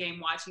was at the game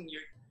watching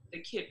the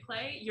kid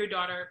play, your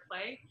daughter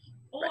play?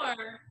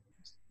 Or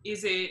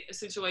is it a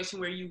situation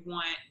where you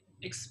want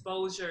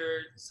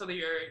exposure so that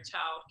your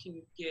child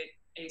can get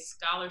a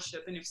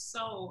scholarship? And if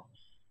so,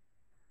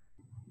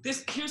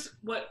 here's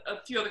what a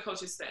few other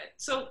coaches said.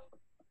 So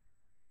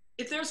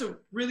if there's a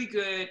really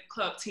good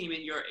club team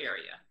in your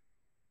area,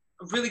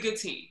 a really good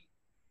team,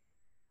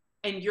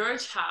 and your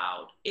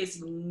child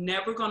is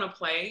never going to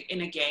play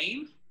in a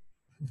game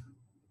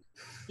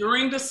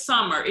during the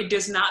summer, it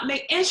does not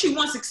make, and she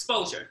wants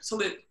exposure. So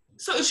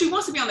if she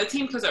wants to be on the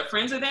team because her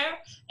friends are there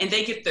and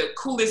they get the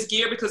coolest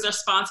gear because they're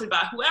sponsored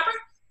by whoever,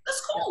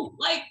 that's cool.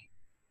 Like,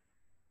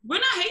 we're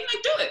not hating,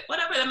 like, do it,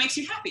 whatever, that makes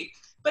you happy.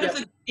 But if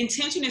the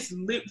intention is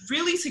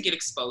really to get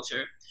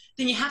exposure,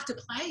 then you have to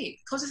play.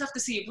 Coaches have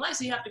to see you play,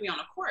 so you have to be on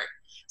a court.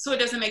 So it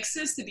doesn't make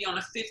sense to be on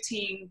a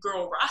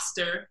 15-girl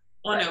roster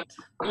whoa,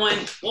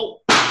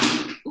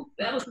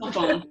 that was my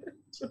phone.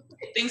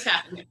 Things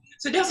happen.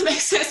 So it doesn't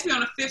make sense to be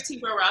on a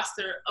 15-girl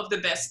roster of the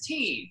best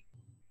team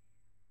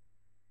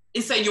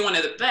and say you're one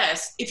of the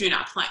best if you're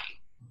not playing.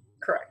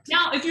 Correct.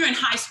 Now, if you're in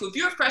high school, if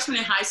you're a freshman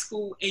in high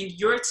school and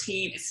your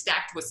team is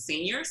stacked with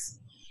seniors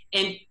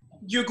and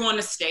you're going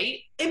to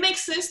state, it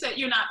makes sense that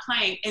you're not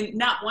playing, and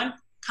not one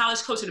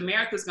college coach in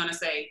America is going to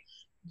say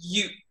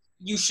you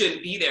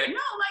shouldn't be there. No,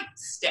 like,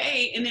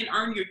 stay and then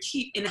earn your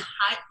keep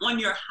on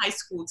your high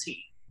school team.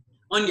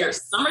 On your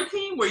summer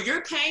team where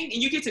you're paying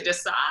and you get to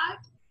decide,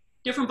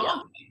 different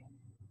ball game.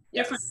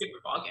 Different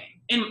ball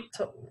game. And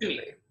totally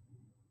agree.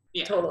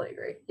 Yeah. Totally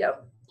agree.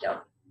 Yep.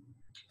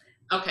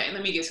 Okay,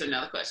 let me get to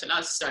another question. I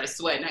just started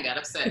sweating. I got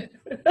upset.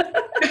 That's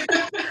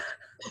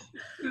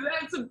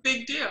a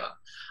big deal.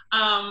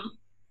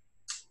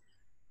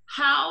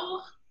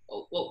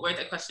 Where'd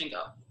that question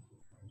go?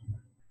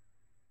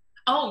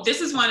 Oh,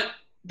 this is one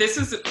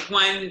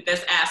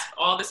that's asked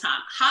all the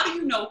time. How do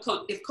you know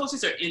if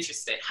coaches are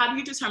interested? How do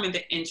you determine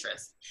the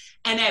interest?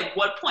 And at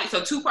what point,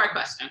 so 2-part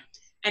question.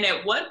 And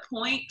at what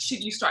point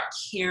should you start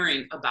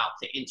caring about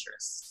the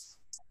interest?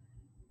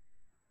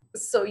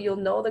 So you'll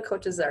know the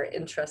coaches are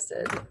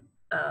interested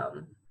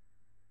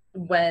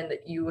when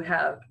you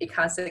have a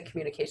constant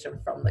communication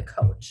from the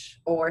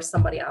coach or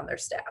somebody on their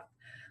staff.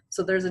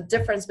 So there's a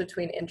difference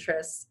between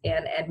interest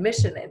and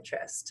admission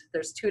interest.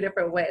 There's 2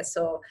 different ways.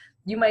 So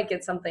you might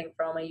get something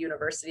from a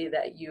university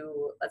that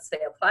you, let's say,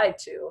 applied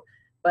to,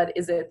 but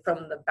is it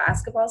from the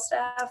basketball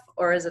staff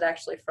or is it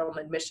actually from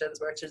admissions,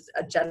 which is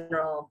a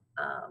general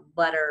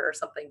letter or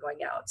something going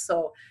out?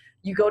 So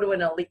you go to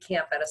an elite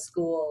camp at a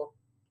school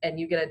and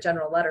you get a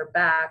general letter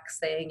back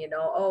saying,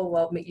 oh,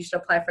 well, you should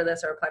apply for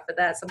this or apply for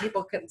that. Some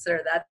people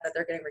consider that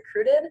they're getting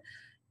recruited.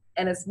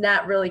 And it's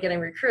not really getting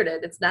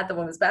recruited. It's not the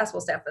women's basketball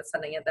staff that's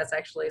sending it. That's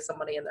actually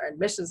somebody in their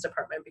admissions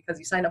department because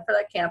you signed up for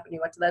that camp and you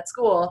went to that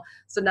school.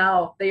 So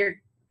now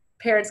their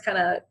parents kind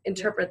of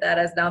interpret that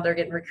as now they're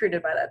getting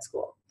recruited by that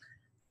school.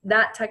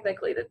 Not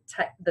technically the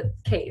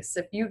case.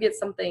 If you get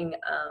something,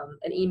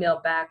 an email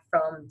back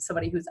from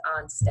somebody who's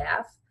on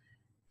staff,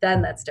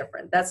 then that's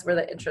different. That's where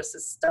the interest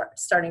is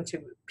starting to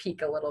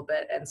peak a little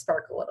bit and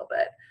spark a little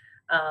bit.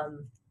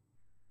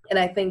 And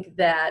I think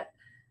that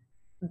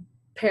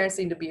parents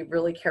need to be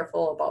really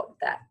careful about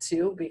that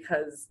too,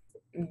 because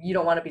you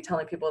don't want to be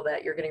telling people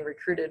that you're getting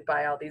recruited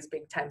by all these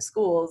big time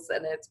schools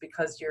and it's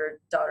because your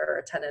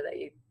daughter attended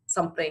a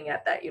something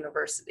at that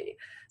university.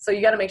 So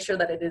you got to make sure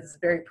that it is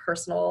very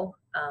personal.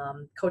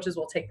 Coaches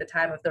will take the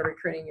time if they're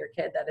recruiting your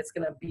kid that it's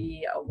going to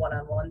be a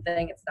one-on-one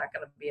thing. It's not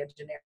going to be a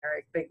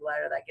generic big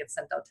letter that gets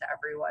sent out to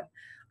everyone,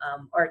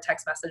 or a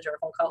text message or a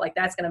phone call. Like,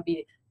 that's going to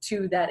be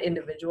to that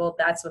individual.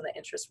 That's when the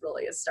interest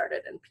really has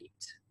started and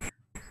peaked.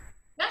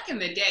 Back in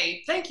the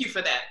day, thank you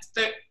for that.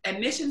 The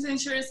admissions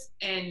interest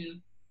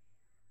and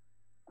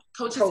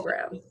coaches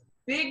program.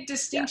 Big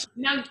distinction.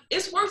 Yeah. Now,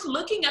 it's worth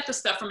looking at the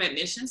stuff from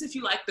admissions if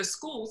you like the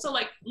school. So,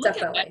 like,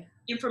 look at that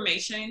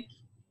information.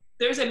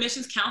 There's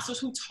admissions counselors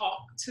who talk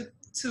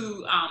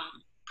to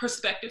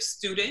prospective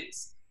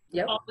students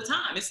all the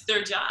time. It's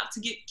their job to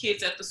get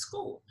kids at the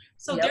school.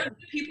 So they're good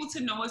people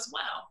to know as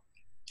well.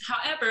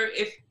 However,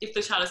 if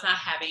the child is not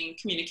having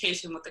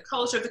communication with the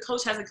coach, or if the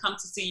coach hasn't come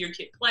to see your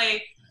kid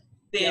play,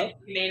 then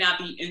you may not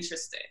be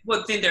interested.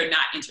 Well, then they're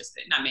not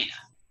interested. Not may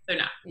not. They're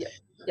not.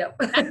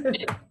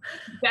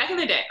 Back in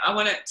the day, I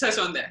want to touch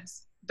on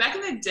this. Back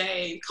in the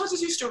day,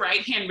 coaches used to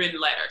write handwritten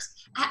letters.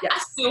 I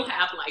still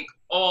have like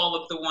all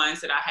of the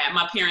ones that I had.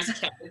 My parents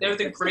kept it. They're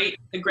the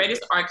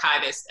greatest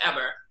archivists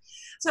ever.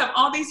 So I have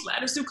all these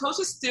letters. Do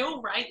coaches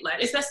still write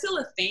letters? Is that still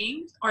a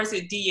thing, or is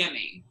it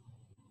DMing?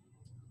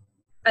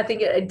 I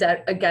think it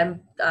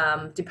again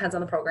depends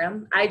on the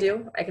program. I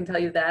can tell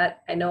you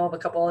that. I know of a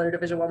couple other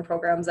Division I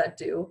programs that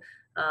do.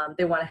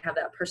 They want to have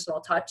that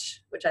personal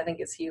touch, which I think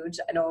is huge.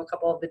 I know a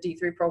couple of the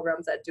D3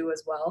 programs that do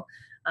as well.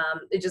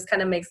 It just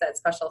kind of makes that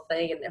special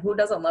thing. And who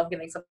doesn't love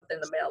getting something in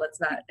the mail?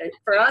 It's not,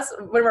 for us,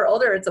 when we're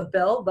older, it's a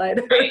bill,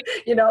 but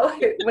you know,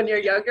 when you're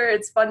younger,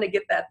 it's fun to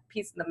get that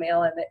piece in the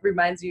mail, and it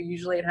reminds you,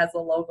 usually it has the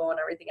logo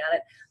and everything on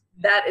it.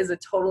 That is a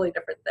totally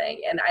different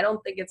thing. And I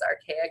don't think it's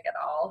archaic at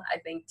all. I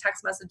think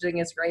text messaging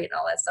is great and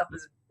all that stuff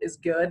is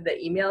good. The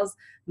emails,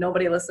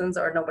 nobody listens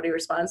or nobody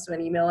responds to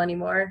an email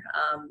anymore.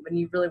 When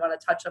you really want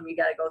to touch them, you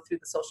got to go through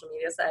the social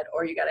media side,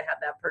 or you got to have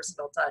that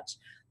personal touch,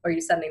 or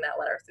you're sending that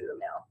letter through the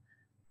mail.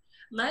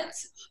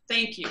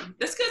 Thank you.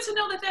 It's good to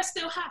know that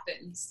still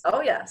happens.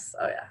 Oh, yes.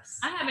 Oh, yes.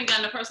 I haven't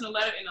gotten a personal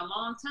letter in a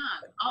long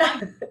time. All I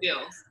do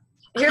bills.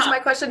 Here's my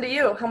question to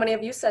you. How many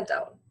have you sent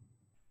out?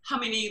 How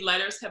many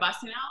letters have I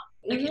sent out?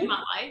 In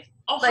my life?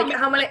 Oh, like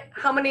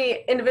how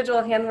many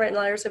individual handwritten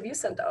letters have you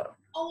sent out?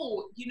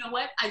 Oh, you know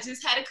what? I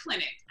just had a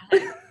clinic.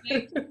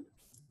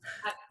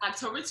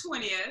 October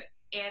 20th,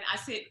 and I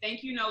sent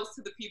thank you notes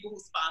to the people who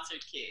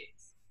sponsored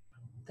kids.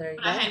 There you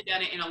go. I hadn't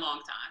done it in a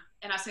long time.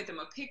 And I sent them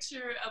a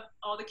picture of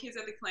all the kids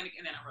at the clinic,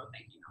 and then I wrote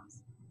thank you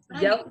notes.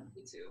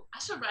 I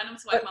should write them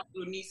to like my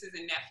little nieces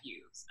and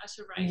nephews. I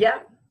should write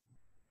them.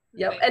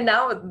 Yep. And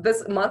now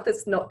this month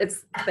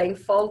it's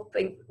thankful.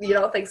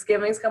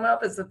 Thanksgiving's coming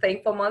up. It's the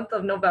thankful month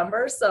of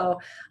November. So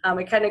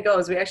it kind of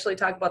goes. We actually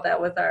talk about that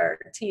with our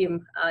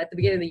team at the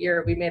beginning of the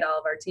year. We made all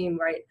of our team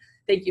write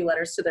thank you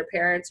letters to their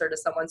parents or to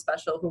someone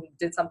special who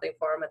did something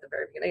for them at the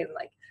very beginning. And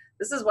like,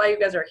 this is why you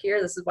guys are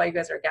here. This is why you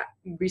guys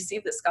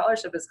received this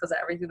scholarship, is because of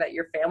everything that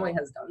your family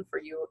has done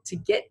for you to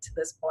get to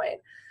this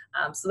point.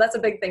 So that's a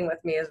big thing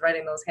with me, is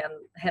writing those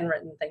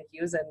handwritten thank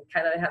yous and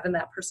kind of having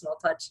that personal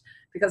touch,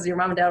 because your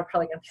mom and dad are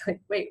probably going to be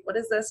like, wait, what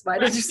is this? Why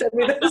did you send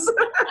me this?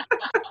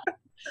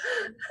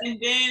 And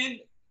then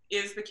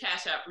is the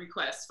Cash App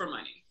request for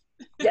money.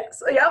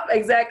 Yes. Yep.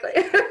 Exactly.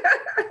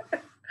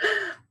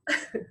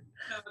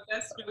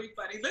 That's really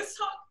funny. Let's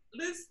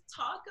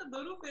talk a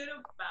little bit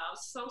about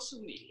social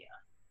media.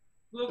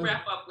 We'll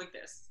wrap up with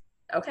this.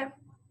 Okay.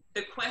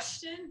 The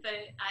question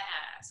that I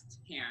asked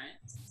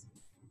parents,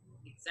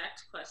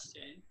 exact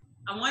question.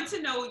 I want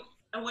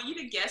you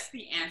to guess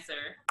the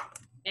answer,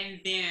 and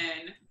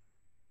then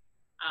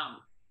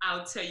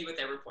I'll tell you what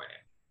they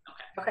reported.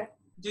 Okay.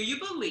 Do you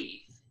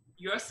believe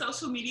your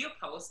social media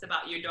post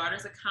about your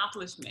daughter's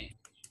accomplishment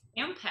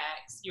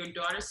impacts your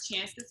daughter's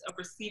chances of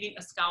receiving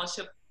a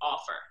scholarship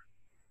offer?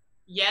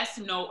 Yes,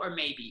 no, or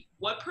maybe.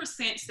 What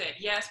percent said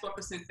yes? What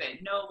percent said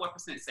no? What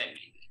percent said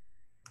maybe?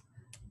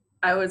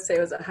 I would say it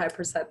was a high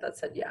percent that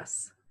said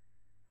yes.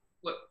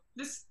 Well,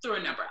 let's throw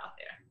a number out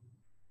there.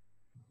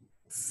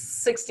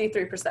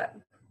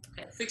 63%.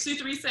 Okay,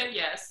 63 said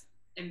yes,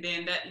 and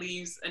then that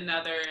leaves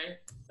another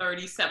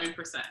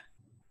 37%.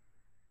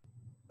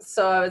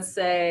 So I would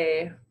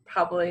say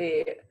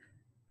probably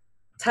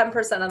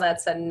 10% of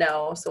that said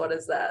no. So what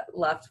is that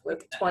left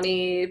with?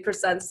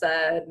 20%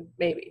 said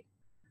maybe.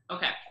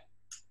 Okay.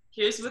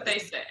 Here's what they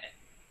said.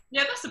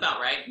 Yeah, that's about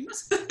right.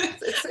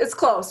 it's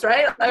close,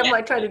 right? I'm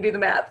like trying to do the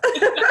math.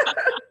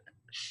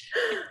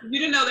 You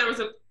didn't know there was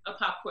a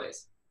pop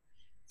quiz.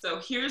 So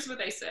here's what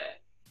they said.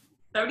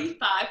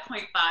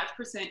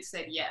 35.5%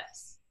 said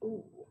yes.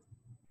 Ooh.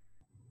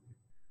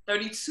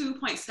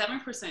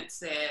 32.7%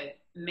 said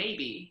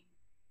maybe,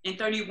 and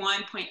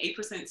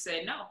 31.8%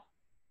 said no.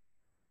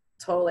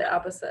 Totally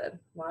opposite.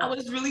 Wow. I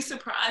was really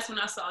surprised when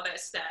I saw that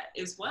stat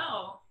as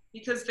well,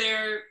 because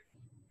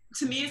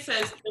to me it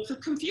says there's a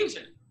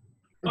confusion,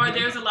 or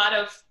there's a lot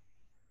of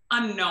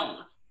unknown.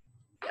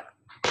 Yeah.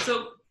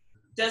 So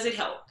does it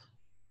help?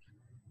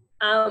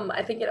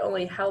 I think it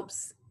only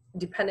helps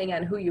depending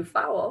on who you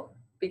follow,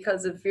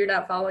 because if you're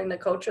not following the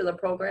coach or the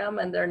program,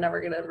 and they're never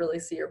going to really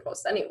see your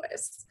post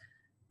anyways.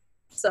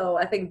 So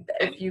I think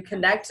if you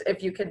connect,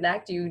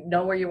 you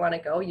know where you want to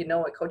go, you know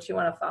what coach you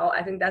want to follow.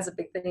 I think that's a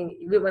big thing.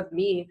 Even with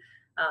me,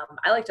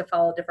 I like to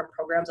follow different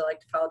programs. I like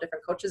to follow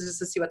different coaches just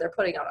to see what they're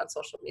putting out on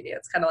social media.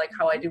 It's kind of like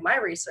how I do my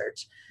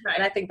research. Right.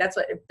 And I think that's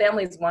what if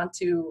families want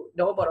to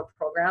know about a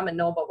program and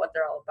know about what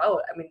they're all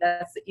about. I mean,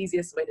 that's the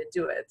easiest way to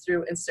do it,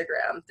 through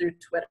Instagram, through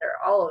Twitter,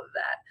 all of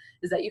that,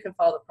 is that you can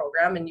follow the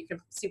program and you can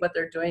see what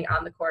they're doing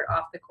on the court,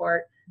 off the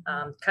court,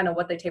 kind of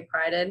what they take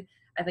pride in.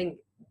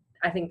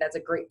 I think that's a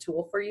great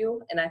tool for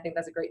you. And I think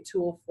that's a great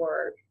tool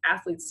for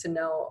athletes to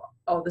know,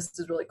 oh, this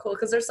is really cool.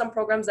 Because there's some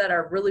programs that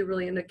are really,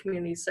 really into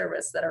community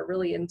service, that are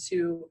really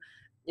into,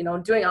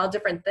 doing all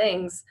different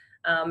things.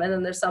 And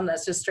then there's some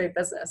that's just straight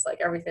business.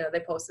 Like everything that they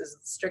post is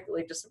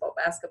strictly just about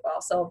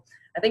basketball. So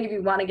I think if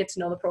you want to get to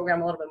know the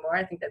program a little bit more,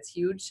 I think that's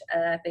huge.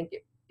 And I think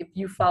if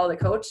you follow the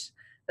coach,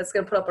 that's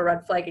going to put up a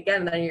red flag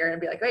again. And then you're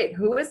going to be like, wait,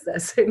 who is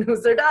this? And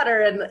who's their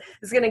daughter? And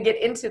it's going to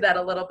get into that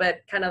a little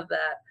bit, kind of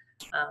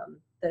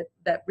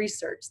that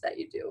research that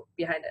you do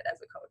behind it as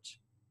a coach.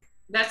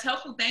 That's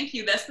helpful. Thank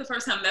you. That's the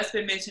first time that's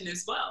been mentioned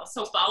as well.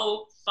 So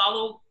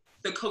follow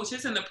the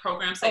coaches and the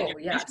programs that you're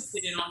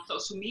interested in on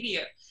social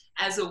media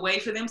as a way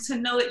for them to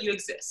know that you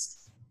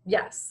exist.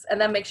 Yes. And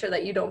then make sure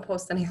that you don't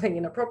post anything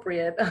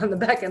inappropriate on the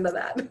back end of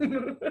that.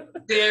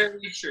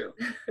 Very true.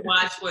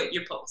 Watch what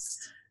you post.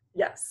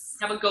 Yes.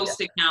 Have a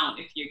ghost account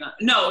if you're going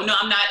to. No,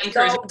 I'm not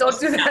encouraging. Don't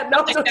do that.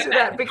 No, don't do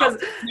that. Because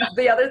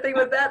the other thing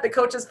with that, the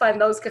coaches find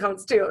those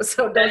accounts too.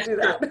 So don't do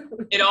that.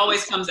 It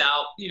always comes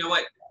out. You know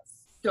what?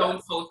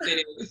 Don't post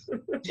it.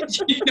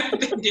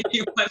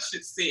 Anyone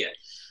should see it.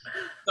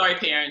 Sorry,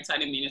 parents. I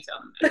didn't mean to tell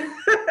them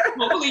that.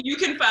 Hopefully you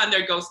can find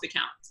their ghost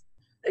accounts.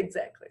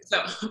 Exactly.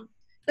 So,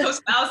 Coach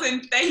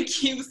Thousand,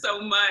 thank you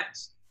so much.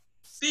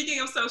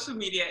 Speaking of social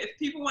media, if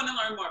people want to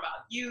learn more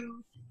about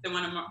you, they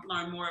want to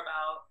learn more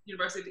about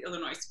University of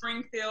Illinois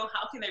Springfield,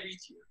 how can they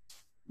reach you?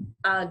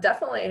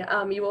 Definitely.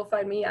 You will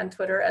find me on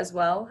Twitter as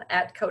well,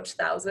 at Coach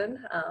Thousand.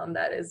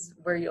 That is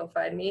where you'll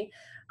find me.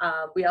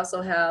 We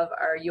also have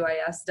our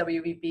UIS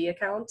WVB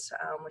account,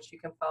 which you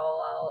can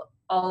follow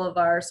all of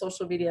our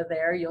social media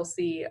there. You'll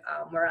see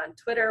we're on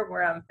Twitter,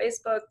 we're on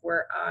Facebook,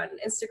 we're on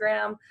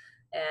Instagram,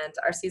 and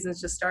our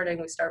season's just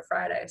starting. We start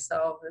Friday.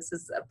 So this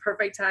is a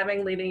perfect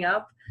timing leading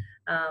up,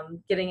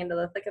 getting into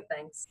the thick of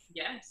things.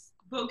 Yes.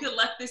 Well, good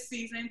luck this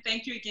season.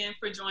 Thank you again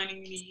for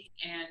joining me,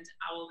 and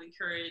I will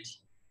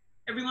encourage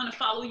everyone to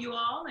follow you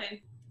all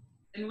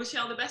and wish you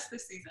all the best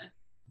this season.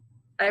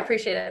 I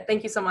appreciate it.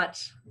 Thank you so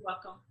much. You're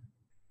welcome.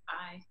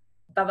 Bye.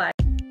 Bye-bye.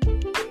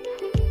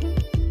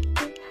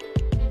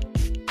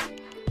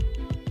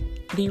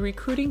 The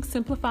Recruiting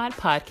Simplified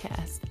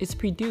podcast is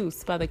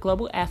produced by the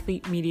Global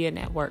Athlete Media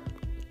Network.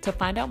 To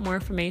find out more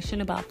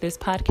information about this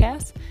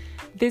podcast,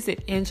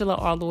 visit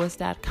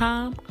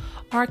AngelaRLewis.com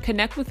or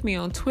connect with me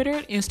on Twitter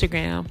and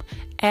Instagram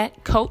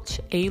at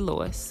Coach A.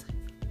 Lewis.